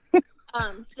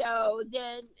 So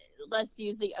then let's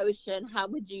use the ocean. How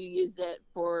would you use it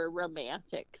for a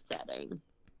romantic setting?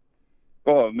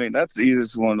 well, I mean, that's the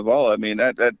easiest one of all. I mean,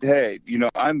 that hey,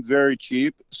 I'm very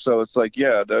cheap, so it's like,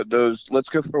 yeah, those. Let's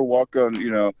go for a walk on,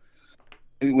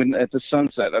 when at the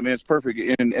sunset. I mean, it's perfect.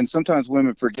 And sometimes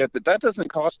women forget that doesn't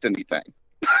cost anything.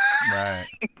 Right.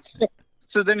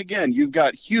 So then again, you've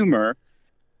got humor,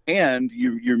 and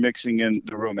you're mixing in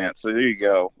the romance. So there you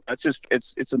go. That's just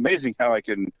it's amazing how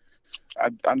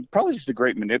I'm probably just a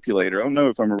great manipulator. I don't know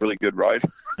if I'm a really good writer.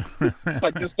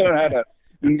 I just know how to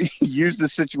use the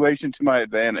situation to my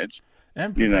advantage.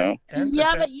 And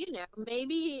But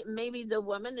maybe the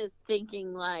woman is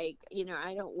thinking like,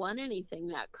 I don't want anything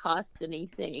that costs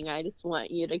anything. I just want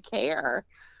you to care.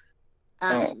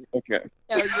 Okay.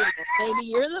 So maybe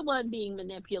you're the one being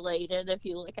manipulated if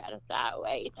you look at it that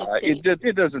way.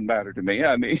 It doesn't matter to me.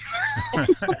 I mean,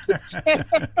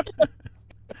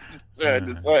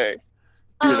 just say.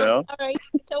 You know, All right.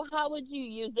 So how would you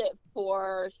use it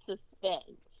for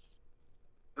suspense?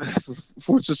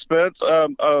 for suspense,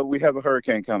 we have a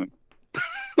hurricane coming.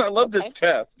 I love this Okay.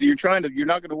 test. You're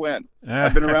not going to win.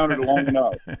 I've been around it long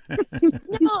enough.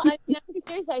 No, I mean, I'm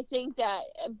serious. I think that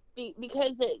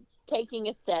because it's taking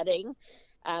a setting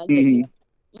that Mhm.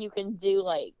 you can do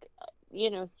like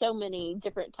so many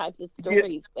different types of Yeah,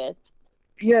 stories with.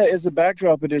 yeah. As a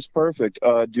backdrop, it is perfect.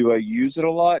 Do I use it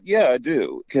a lot? Yeah, I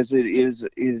do, because it is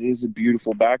a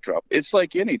beautiful backdrop. It's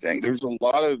like anything. There's a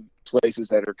lot of places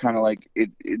that are kind of like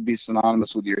it'd be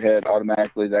synonymous with your head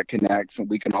automatically that connects, and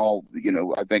we can all,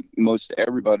 I think most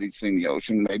everybody's seen the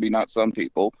ocean, maybe not some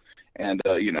people, and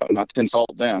not to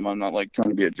insult them. I'm not like trying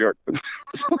to be a jerk, but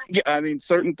yeah, I mean,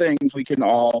 certain things we can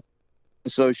all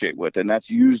associate with, and that's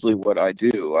usually what I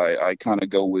do. I kind of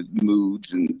go with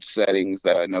moods and settings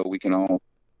that I know we can all.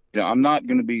 I'm not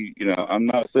going to be, I'm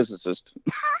not a physicist.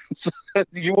 So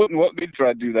you wouldn't want me to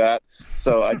try to do that.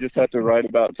 So I just have to write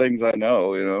about things I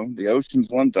know. The ocean's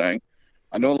one thing.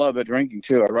 I know a lot about drinking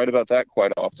too. I write about that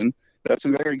quite often. That's a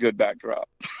very good backdrop.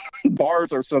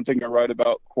 Bars are something I write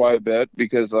about quite a bit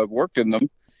because I've worked in them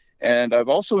and I've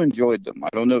also enjoyed them. I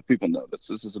don't know if people know this.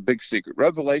 This is a big secret.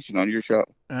 Revelation on your show.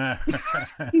 Got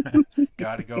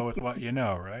to go with what you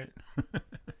know, right?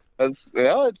 I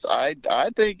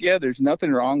think, yeah, there's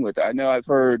nothing wrong with it. I know I've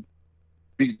heard,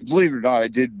 believe it or not, I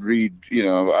did read,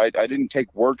 I didn't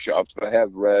take workshops, but I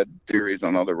have read theories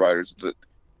on other writers that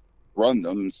run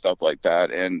them and stuff like that.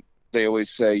 And they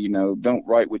always say, don't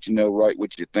write what you know, write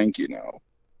what you think you know.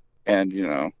 And,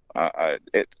 and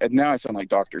now I sound like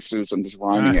Dr. Seuss. I'm just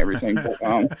rhyming everything. But,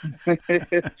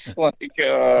 it's like,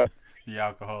 The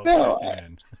alcohol is no,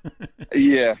 kicking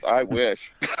yeah, I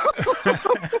wish.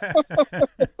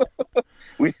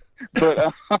 we,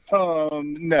 but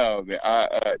no,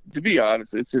 man, to be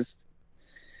honest, it's just,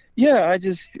 yeah, I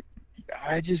just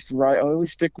write. I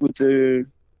always stick with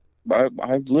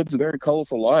I've lived a very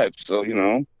colorful life, so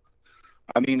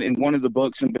I mean, in one of the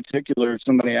books in particular,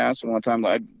 somebody asked me one time,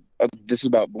 like, this is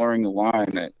about blurring the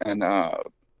line, and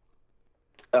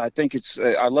I think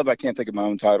I can't think of my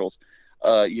own titles.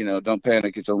 Don't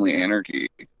panic, it's only anarchy.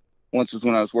 Once was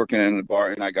when I was working in a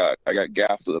bar and I got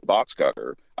gaffed with a box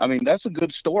cutter. I mean, that's a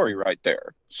good story right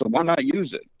there. So why not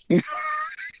use it?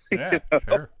 Yeah,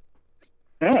 sure.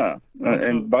 Yeah, What's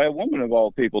and by a woman of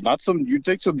all people, not you'd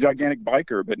think some gigantic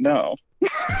biker, but no.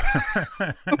 It's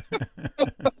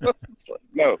like,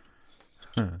 no,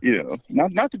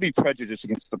 not to be prejudiced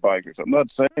against the bikers. I'm not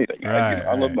saying that.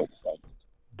 I love Right. motorcycles.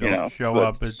 Don't show but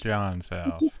up at John's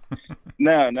house.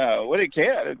 no. Well, it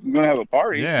can. We're gonna have a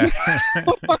party. Yeah.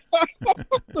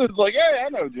 It's like, hey, I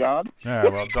know John. Yeah,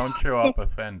 well, don't show up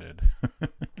offended.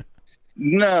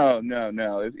 No.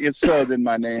 If so, then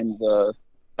my name. I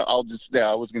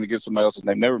was gonna give somebody else's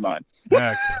name. Never mind.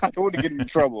 Okay. I don't want to get in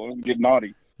trouble. I want to get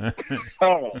naughty.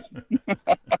 Oh.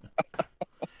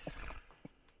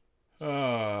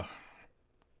 uh,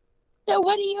 So,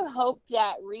 what do you hope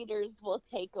that readers will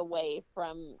take away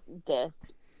from this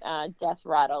Death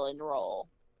Rattle and Roll?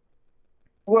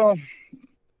 Well,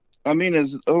 I mean,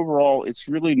 as overall, it's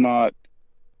really not.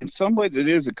 In some ways, it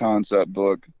is a concept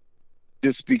book,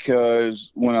 just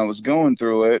because when I was going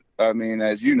through it, I mean,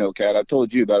 as you know, Kat, I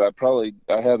told you about it.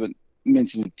 I haven't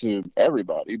mentioned it to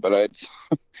everybody, but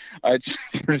I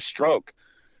suffered a stroke.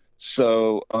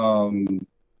 So,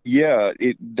 yeah,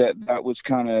 that was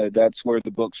that's where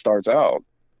the book starts out.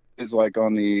 It's like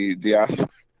on the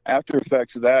after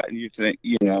effects of that, and you think,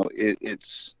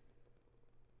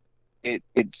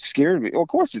 it scared me. Well, of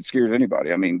course, it scares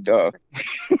anybody. I mean, duh.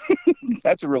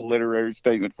 That's a real literary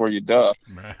statement for you, duh.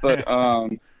 But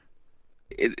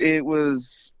it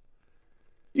was,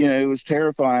 it was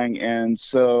terrifying, and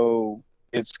so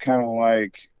it's kind of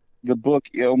like the book.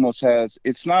 It almost has.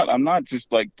 It's not. I'm not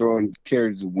just like throwing care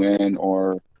to the wind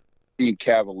or being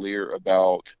cavalier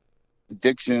about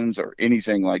addictions or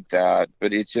anything like that.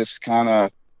 But it's just kind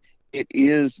of. It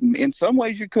is in some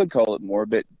ways you could call it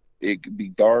morbid. It could be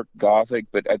dark, gothic,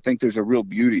 but I think there's a real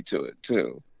beauty to it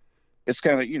too. It's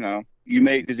kind of,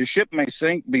 the ship may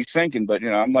be sinking, but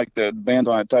I'm like the band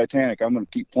on Titanic. I'm going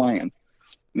to keep playing.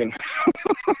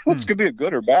 This could be a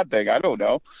good or bad thing. I don't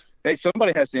know. Hey,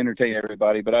 somebody has to entertain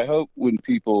everybody, but I hope when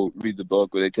people read the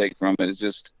book, what they take from it is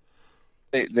just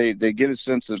they get a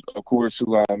sense of course,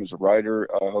 who I am as a writer.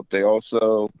 I hope they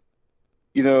also,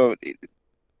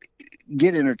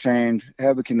 get entertained,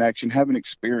 have a connection, have an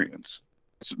experience.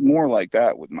 It's more like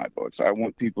that with my books. I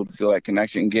want people to feel that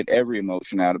connection and get every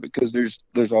emotion out of it, because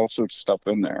there's all sorts of stuff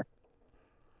in there.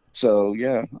 So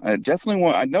yeah, I definitely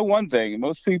I know one thing.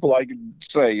 Most people I could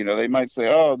say, they might say,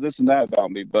 oh, this and that about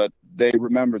me, but they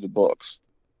remember the books.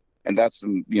 And that's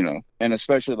the, and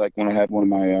especially like when I had one of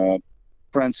my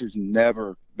friends who's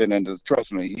never been into,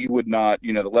 trust me, he would not,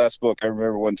 the last book I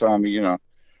remember one time,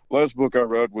 last book I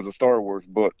read was a Star Wars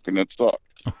book and it sucked.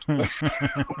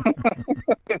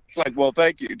 It's like, well,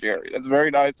 thank you, Jerry. That's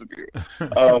very nice of you.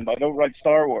 I don't write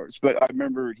Star Wars, but I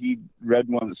remember he read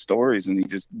one of the stories and he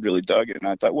just really dug it. And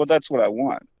I thought, well, that's what I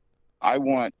want. I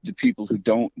want the people who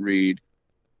don't read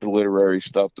the literary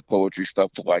stuff, the poetry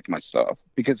stuff, to like my stuff,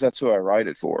 because that's who I write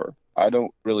it for. I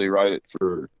don't really write it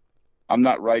for, I'm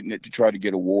not writing it to try to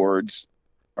get awards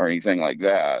or anything like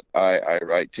that. I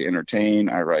write to entertain.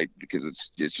 I write because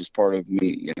it's just part of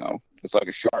me, It's like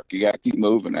a shark. You got to keep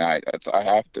moving. I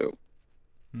have to.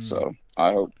 So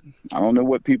I don't know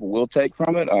what people will take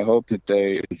from it. I hope that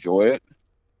they enjoy it.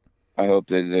 I hope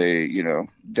that they,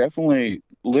 definitely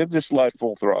live this life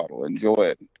full throttle. Enjoy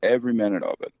it, every minute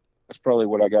of it. That's probably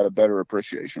what I got a better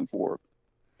appreciation for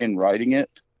in writing it.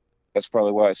 That's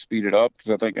probably why I speed it up,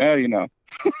 because I think,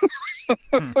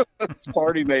 this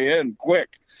party may end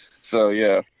quick. So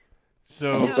yeah.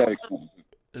 So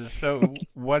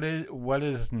what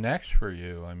is next for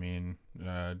you? I mean,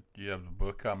 you have the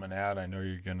book coming out. I know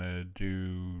you're gonna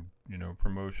do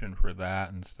promotion for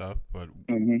that and stuff. But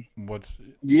what's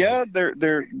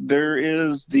there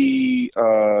is the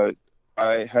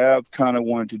I have kind of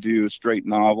wanted to do a straight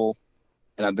novel,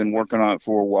 and I've been working on it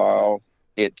for a while.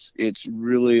 It's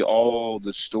really all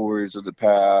the stories of the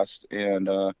past, and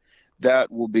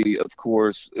that will be, of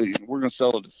course, we're going to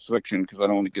sell it as fiction because I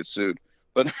don't want to get sued.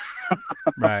 But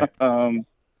right,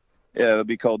 it'll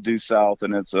be called Due South,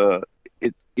 and it's one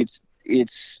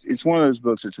of those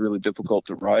books that's really difficult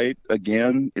to write.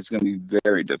 Again, it's going to be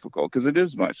very difficult because it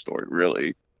is my story,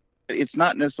 really. It's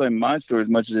not necessarily my story as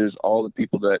much as it is all the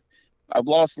people that I've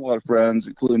lost a lot of friends,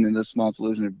 including in this month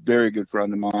losing a very good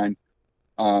friend of mine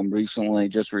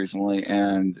just recently,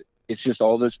 and it's just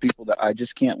all those people that I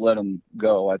just can't let them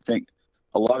go. I think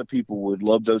a lot of people would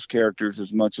love those characters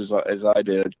as much as I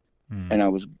did, and I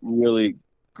was really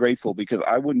grateful because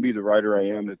I wouldn't be the writer I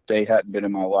am if they hadn't been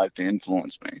in my life to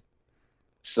influence me.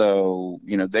 So,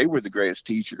 they were the greatest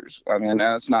teachers. I mean,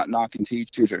 that's not knocking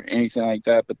teachers or anything like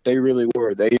that, but they really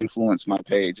were. They influenced my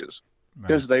pages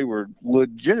because they were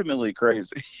legitimately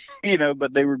crazy,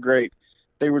 but they were great.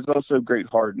 They were also great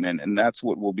hardening, and that's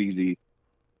what will be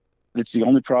it's the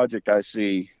only project I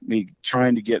see me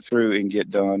trying to get through and get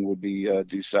done would be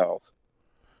Due South.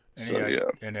 Any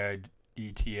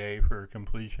ETA for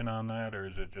completion on that, or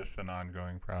is it just an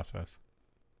ongoing process?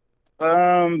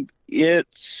 I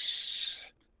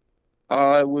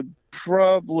would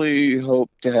probably hope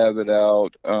to have it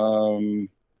out, in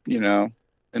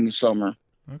the summer.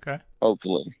 Okay.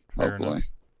 Hopefully. Fair enough.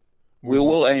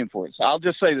 We'll aim for it. So I'll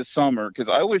just say the summer because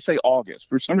I always say August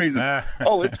for some reason.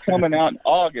 It's coming out in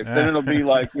August. Then it'll be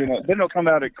like, then it'll come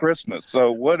out at Christmas.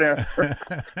 So whatever.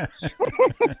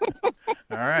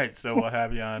 All right. So we'll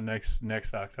have you on next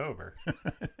October.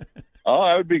 Oh,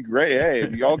 that would be great. Hey,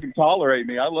 if y'all can tolerate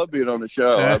me, I love being on the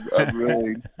show. I've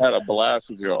really had a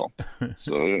blast with y'all.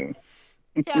 So, yeah.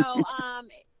 So,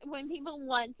 when people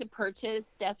want to purchase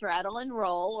Death Rattle and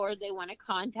Roll, or they want to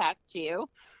contact you,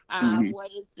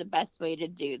 what is the best way to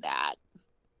do that?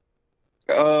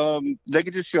 They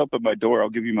could just show up at my door. I'll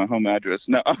give you my home address.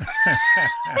 No.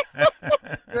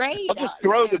 Great. I'll just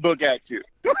throw the book at you.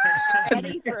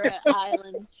 Ready for an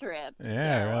island trip.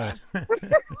 Yeah, right.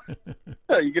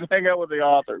 You can hang out with the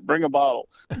author. Bring a bottle.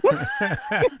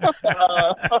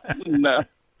 No.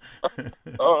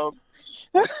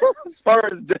 As far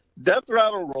as Death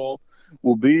Rattle Roll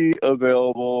will be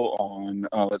available on,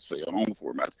 let's see, on all the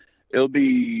formats. It'll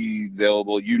be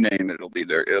available. You name it, it'll be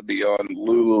there. It'll be on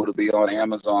Lulu. It'll be on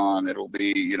Amazon. It'll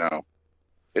be,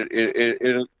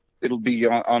 it'll be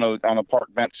on a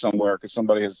park bench somewhere because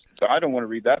somebody has. I don't want to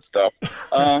read that stuff.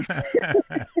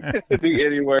 It'll be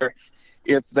anywhere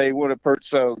if they want to purchase.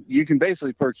 So you can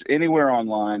basically purchase anywhere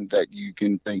online that you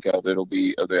can think of. It'll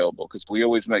be available because we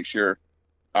always make sure.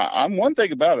 I'm one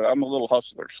thing about it. I'm a little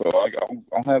hustler, so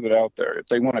I'll have it out there. If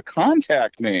they want to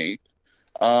contact me,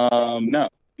 no.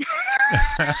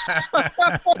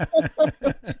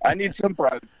 I need some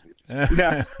privacy.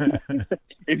 Now,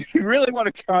 if you really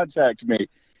want to contact me,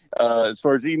 as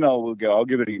far as email will go, I'll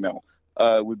give it email.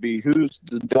 It would be who's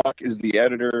the doc is the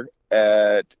editor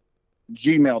at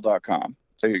gmail.com.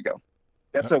 There you go.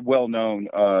 That's a well-known.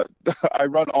 I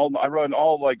run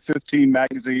all like 15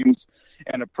 magazines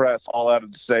and a press all out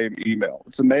of the same email.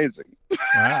 It's amazing. Wow,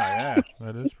 yeah,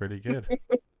 that is pretty good.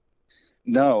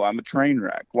 No, I'm a train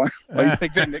wreck. Why do you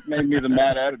think they nicknamed me the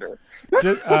Mad Editor?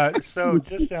 So,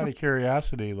 just out of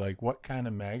curiosity, like, what kind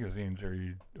of magazines are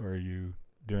you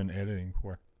doing editing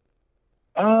for?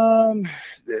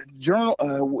 The journal.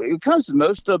 When it comes to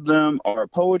most of them are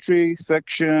poetry,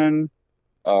 fiction.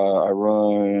 I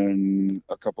run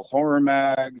a couple horror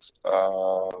mags.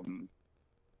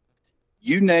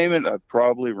 You name it, I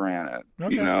probably ran it.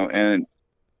 Okay. And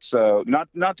so not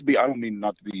to be. I don't mean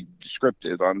not to be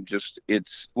descriptive. I'm just.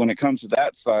 It's when it comes to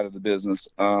that side of the business.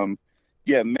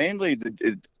 Yeah, mainly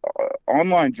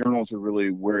online journals are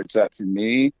really where it's at for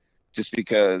me, just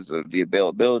because of the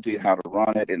availability, how to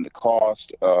run it, and the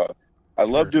cost. I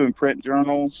love doing print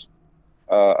journals.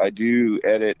 I do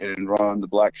edit and run the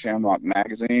Black Shamrock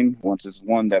magazine. Once it's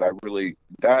one that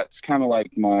that's kind of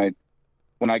like when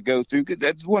I go through, 'cause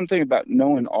that's one thing about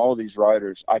knowing all these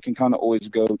writers, I can kind of always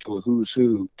go to a who's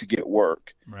who to get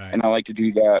work. Right. And I like to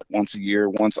do that once a year.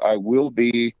 Once I will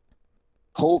be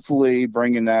hopefully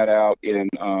bringing that out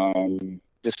in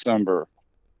December.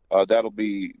 That'll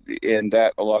be, and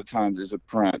that a lot of times is a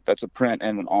print. That's a print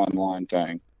and an online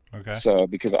thing. Okay. So,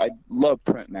 because I love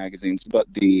print magazines, but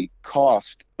the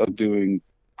cost of doing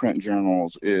print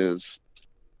journals is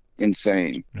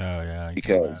insane. Oh yeah.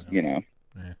 Because, Yeah.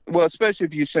 well, especially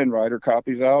if you send writer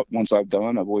copies out, once I've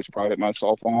always prided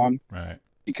myself on, Right.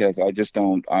 because I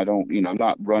don't, I'm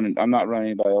not running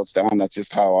anybody else down. That's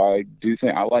just how I do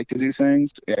things. I like to do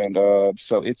things. And,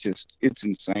 so it's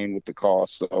insane with the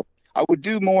cost. So I would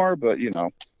do more, but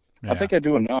I think I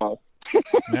do enough.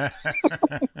 Got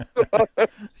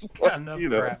enough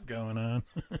crap going on.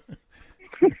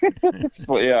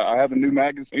 So yeah, I have a new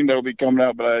magazine that'll be coming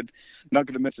out, but I'm not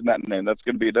going to mention that name. That's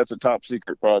a top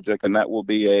secret project, and that will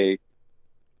be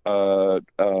a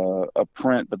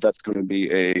print, but that's going to be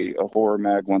a horror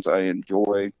mag once I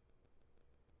enjoy.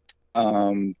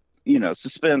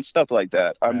 Suspense, stuff like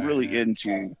that. I'm really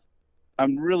into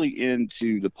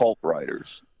the pulp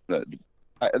writers.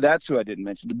 That's who I didn't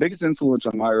mention. The biggest influence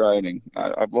on my writing,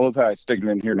 I love how I stick it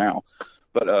in here now,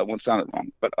 but won't sound it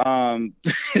wrong. But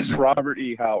is Robert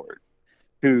E. Howard,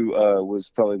 who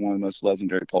was probably one of the most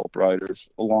legendary pulp writers,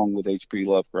 along with H.P.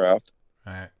 Lovecraft.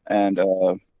 Right. And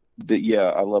I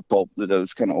love pulp,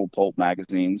 those kind of old pulp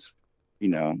magazines,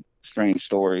 strange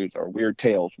stories or weird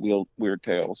tales,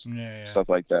 stuff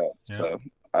like that. Yeah. So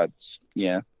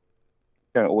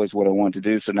kind of always what I want to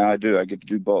do. So now I get to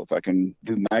do both. I can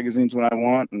do magazines when I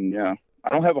want, and I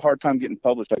don't have a hard time getting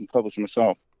published. I can publish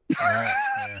myself. Right.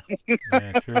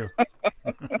 Yeah, true.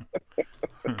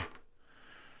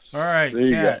 All right,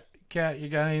 Kat, you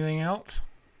got anything else?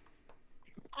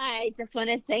 I just want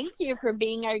to thank you for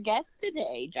being our guest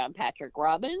today, John Patrick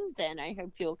Robbins, and I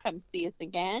hope you'll come see us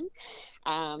again.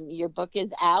 Your book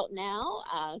is out now,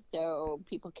 so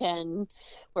people can,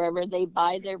 wherever they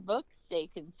buy their books, they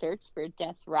can search for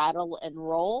Death, Rattle, and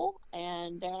Roll.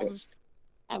 And Yes.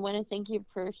 I want to thank you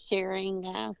for sharing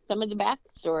some of the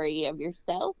backstory of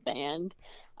yourself and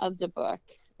of the book.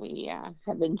 We have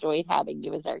enjoyed having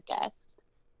you as our guest.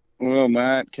 Well,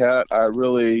 Matt, Kat, I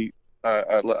really,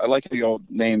 I like how y'all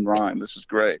name rhyme. This is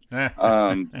great.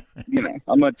 I'm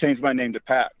going to change my name to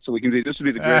Pat, so we can do, this would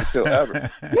be the greatest show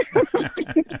ever.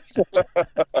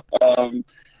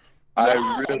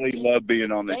 I really love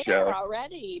being on the show.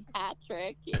 Already,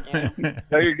 Patrick.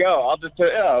 There you go. I'll just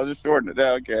shorten it.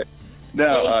 Yeah, okay.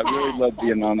 No, I really love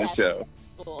being on the show.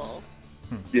 Cool.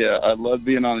 Yeah, I love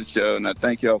being on the show, and I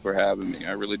thank y'all for having me.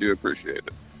 I really do appreciate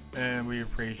it. And we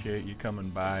appreciate you coming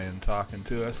by and talking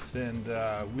to us. And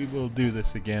we will do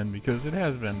this again because it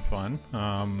has been fun.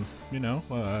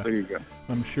 There you go.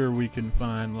 I'm sure we can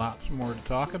find lots more to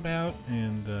talk about,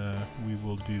 and we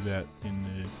will do that in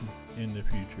the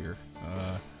future.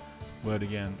 But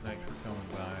again, thanks for coming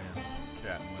by and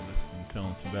chatting with us and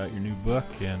telling us about your new book.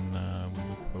 And we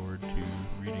look forward to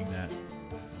reading that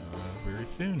very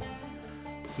soon.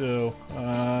 So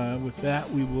with that,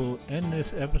 we will end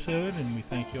this episode, and we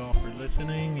thank you all for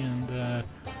listening, and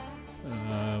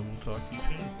we'll talk to you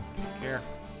soon. Take care.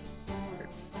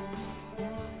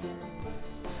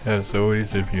 As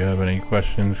always, if you have any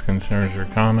questions, concerns, or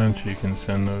comments, you can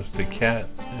send those to Kat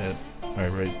at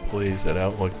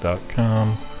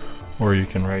iWritePlays@outlook.com, or you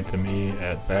can write to me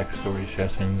at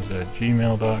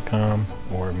backstorysessions@gmail.com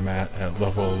or Matt at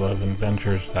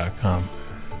level11ventures.com.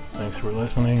 Thanks for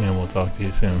listening, and we'll talk to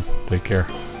you soon. Take care.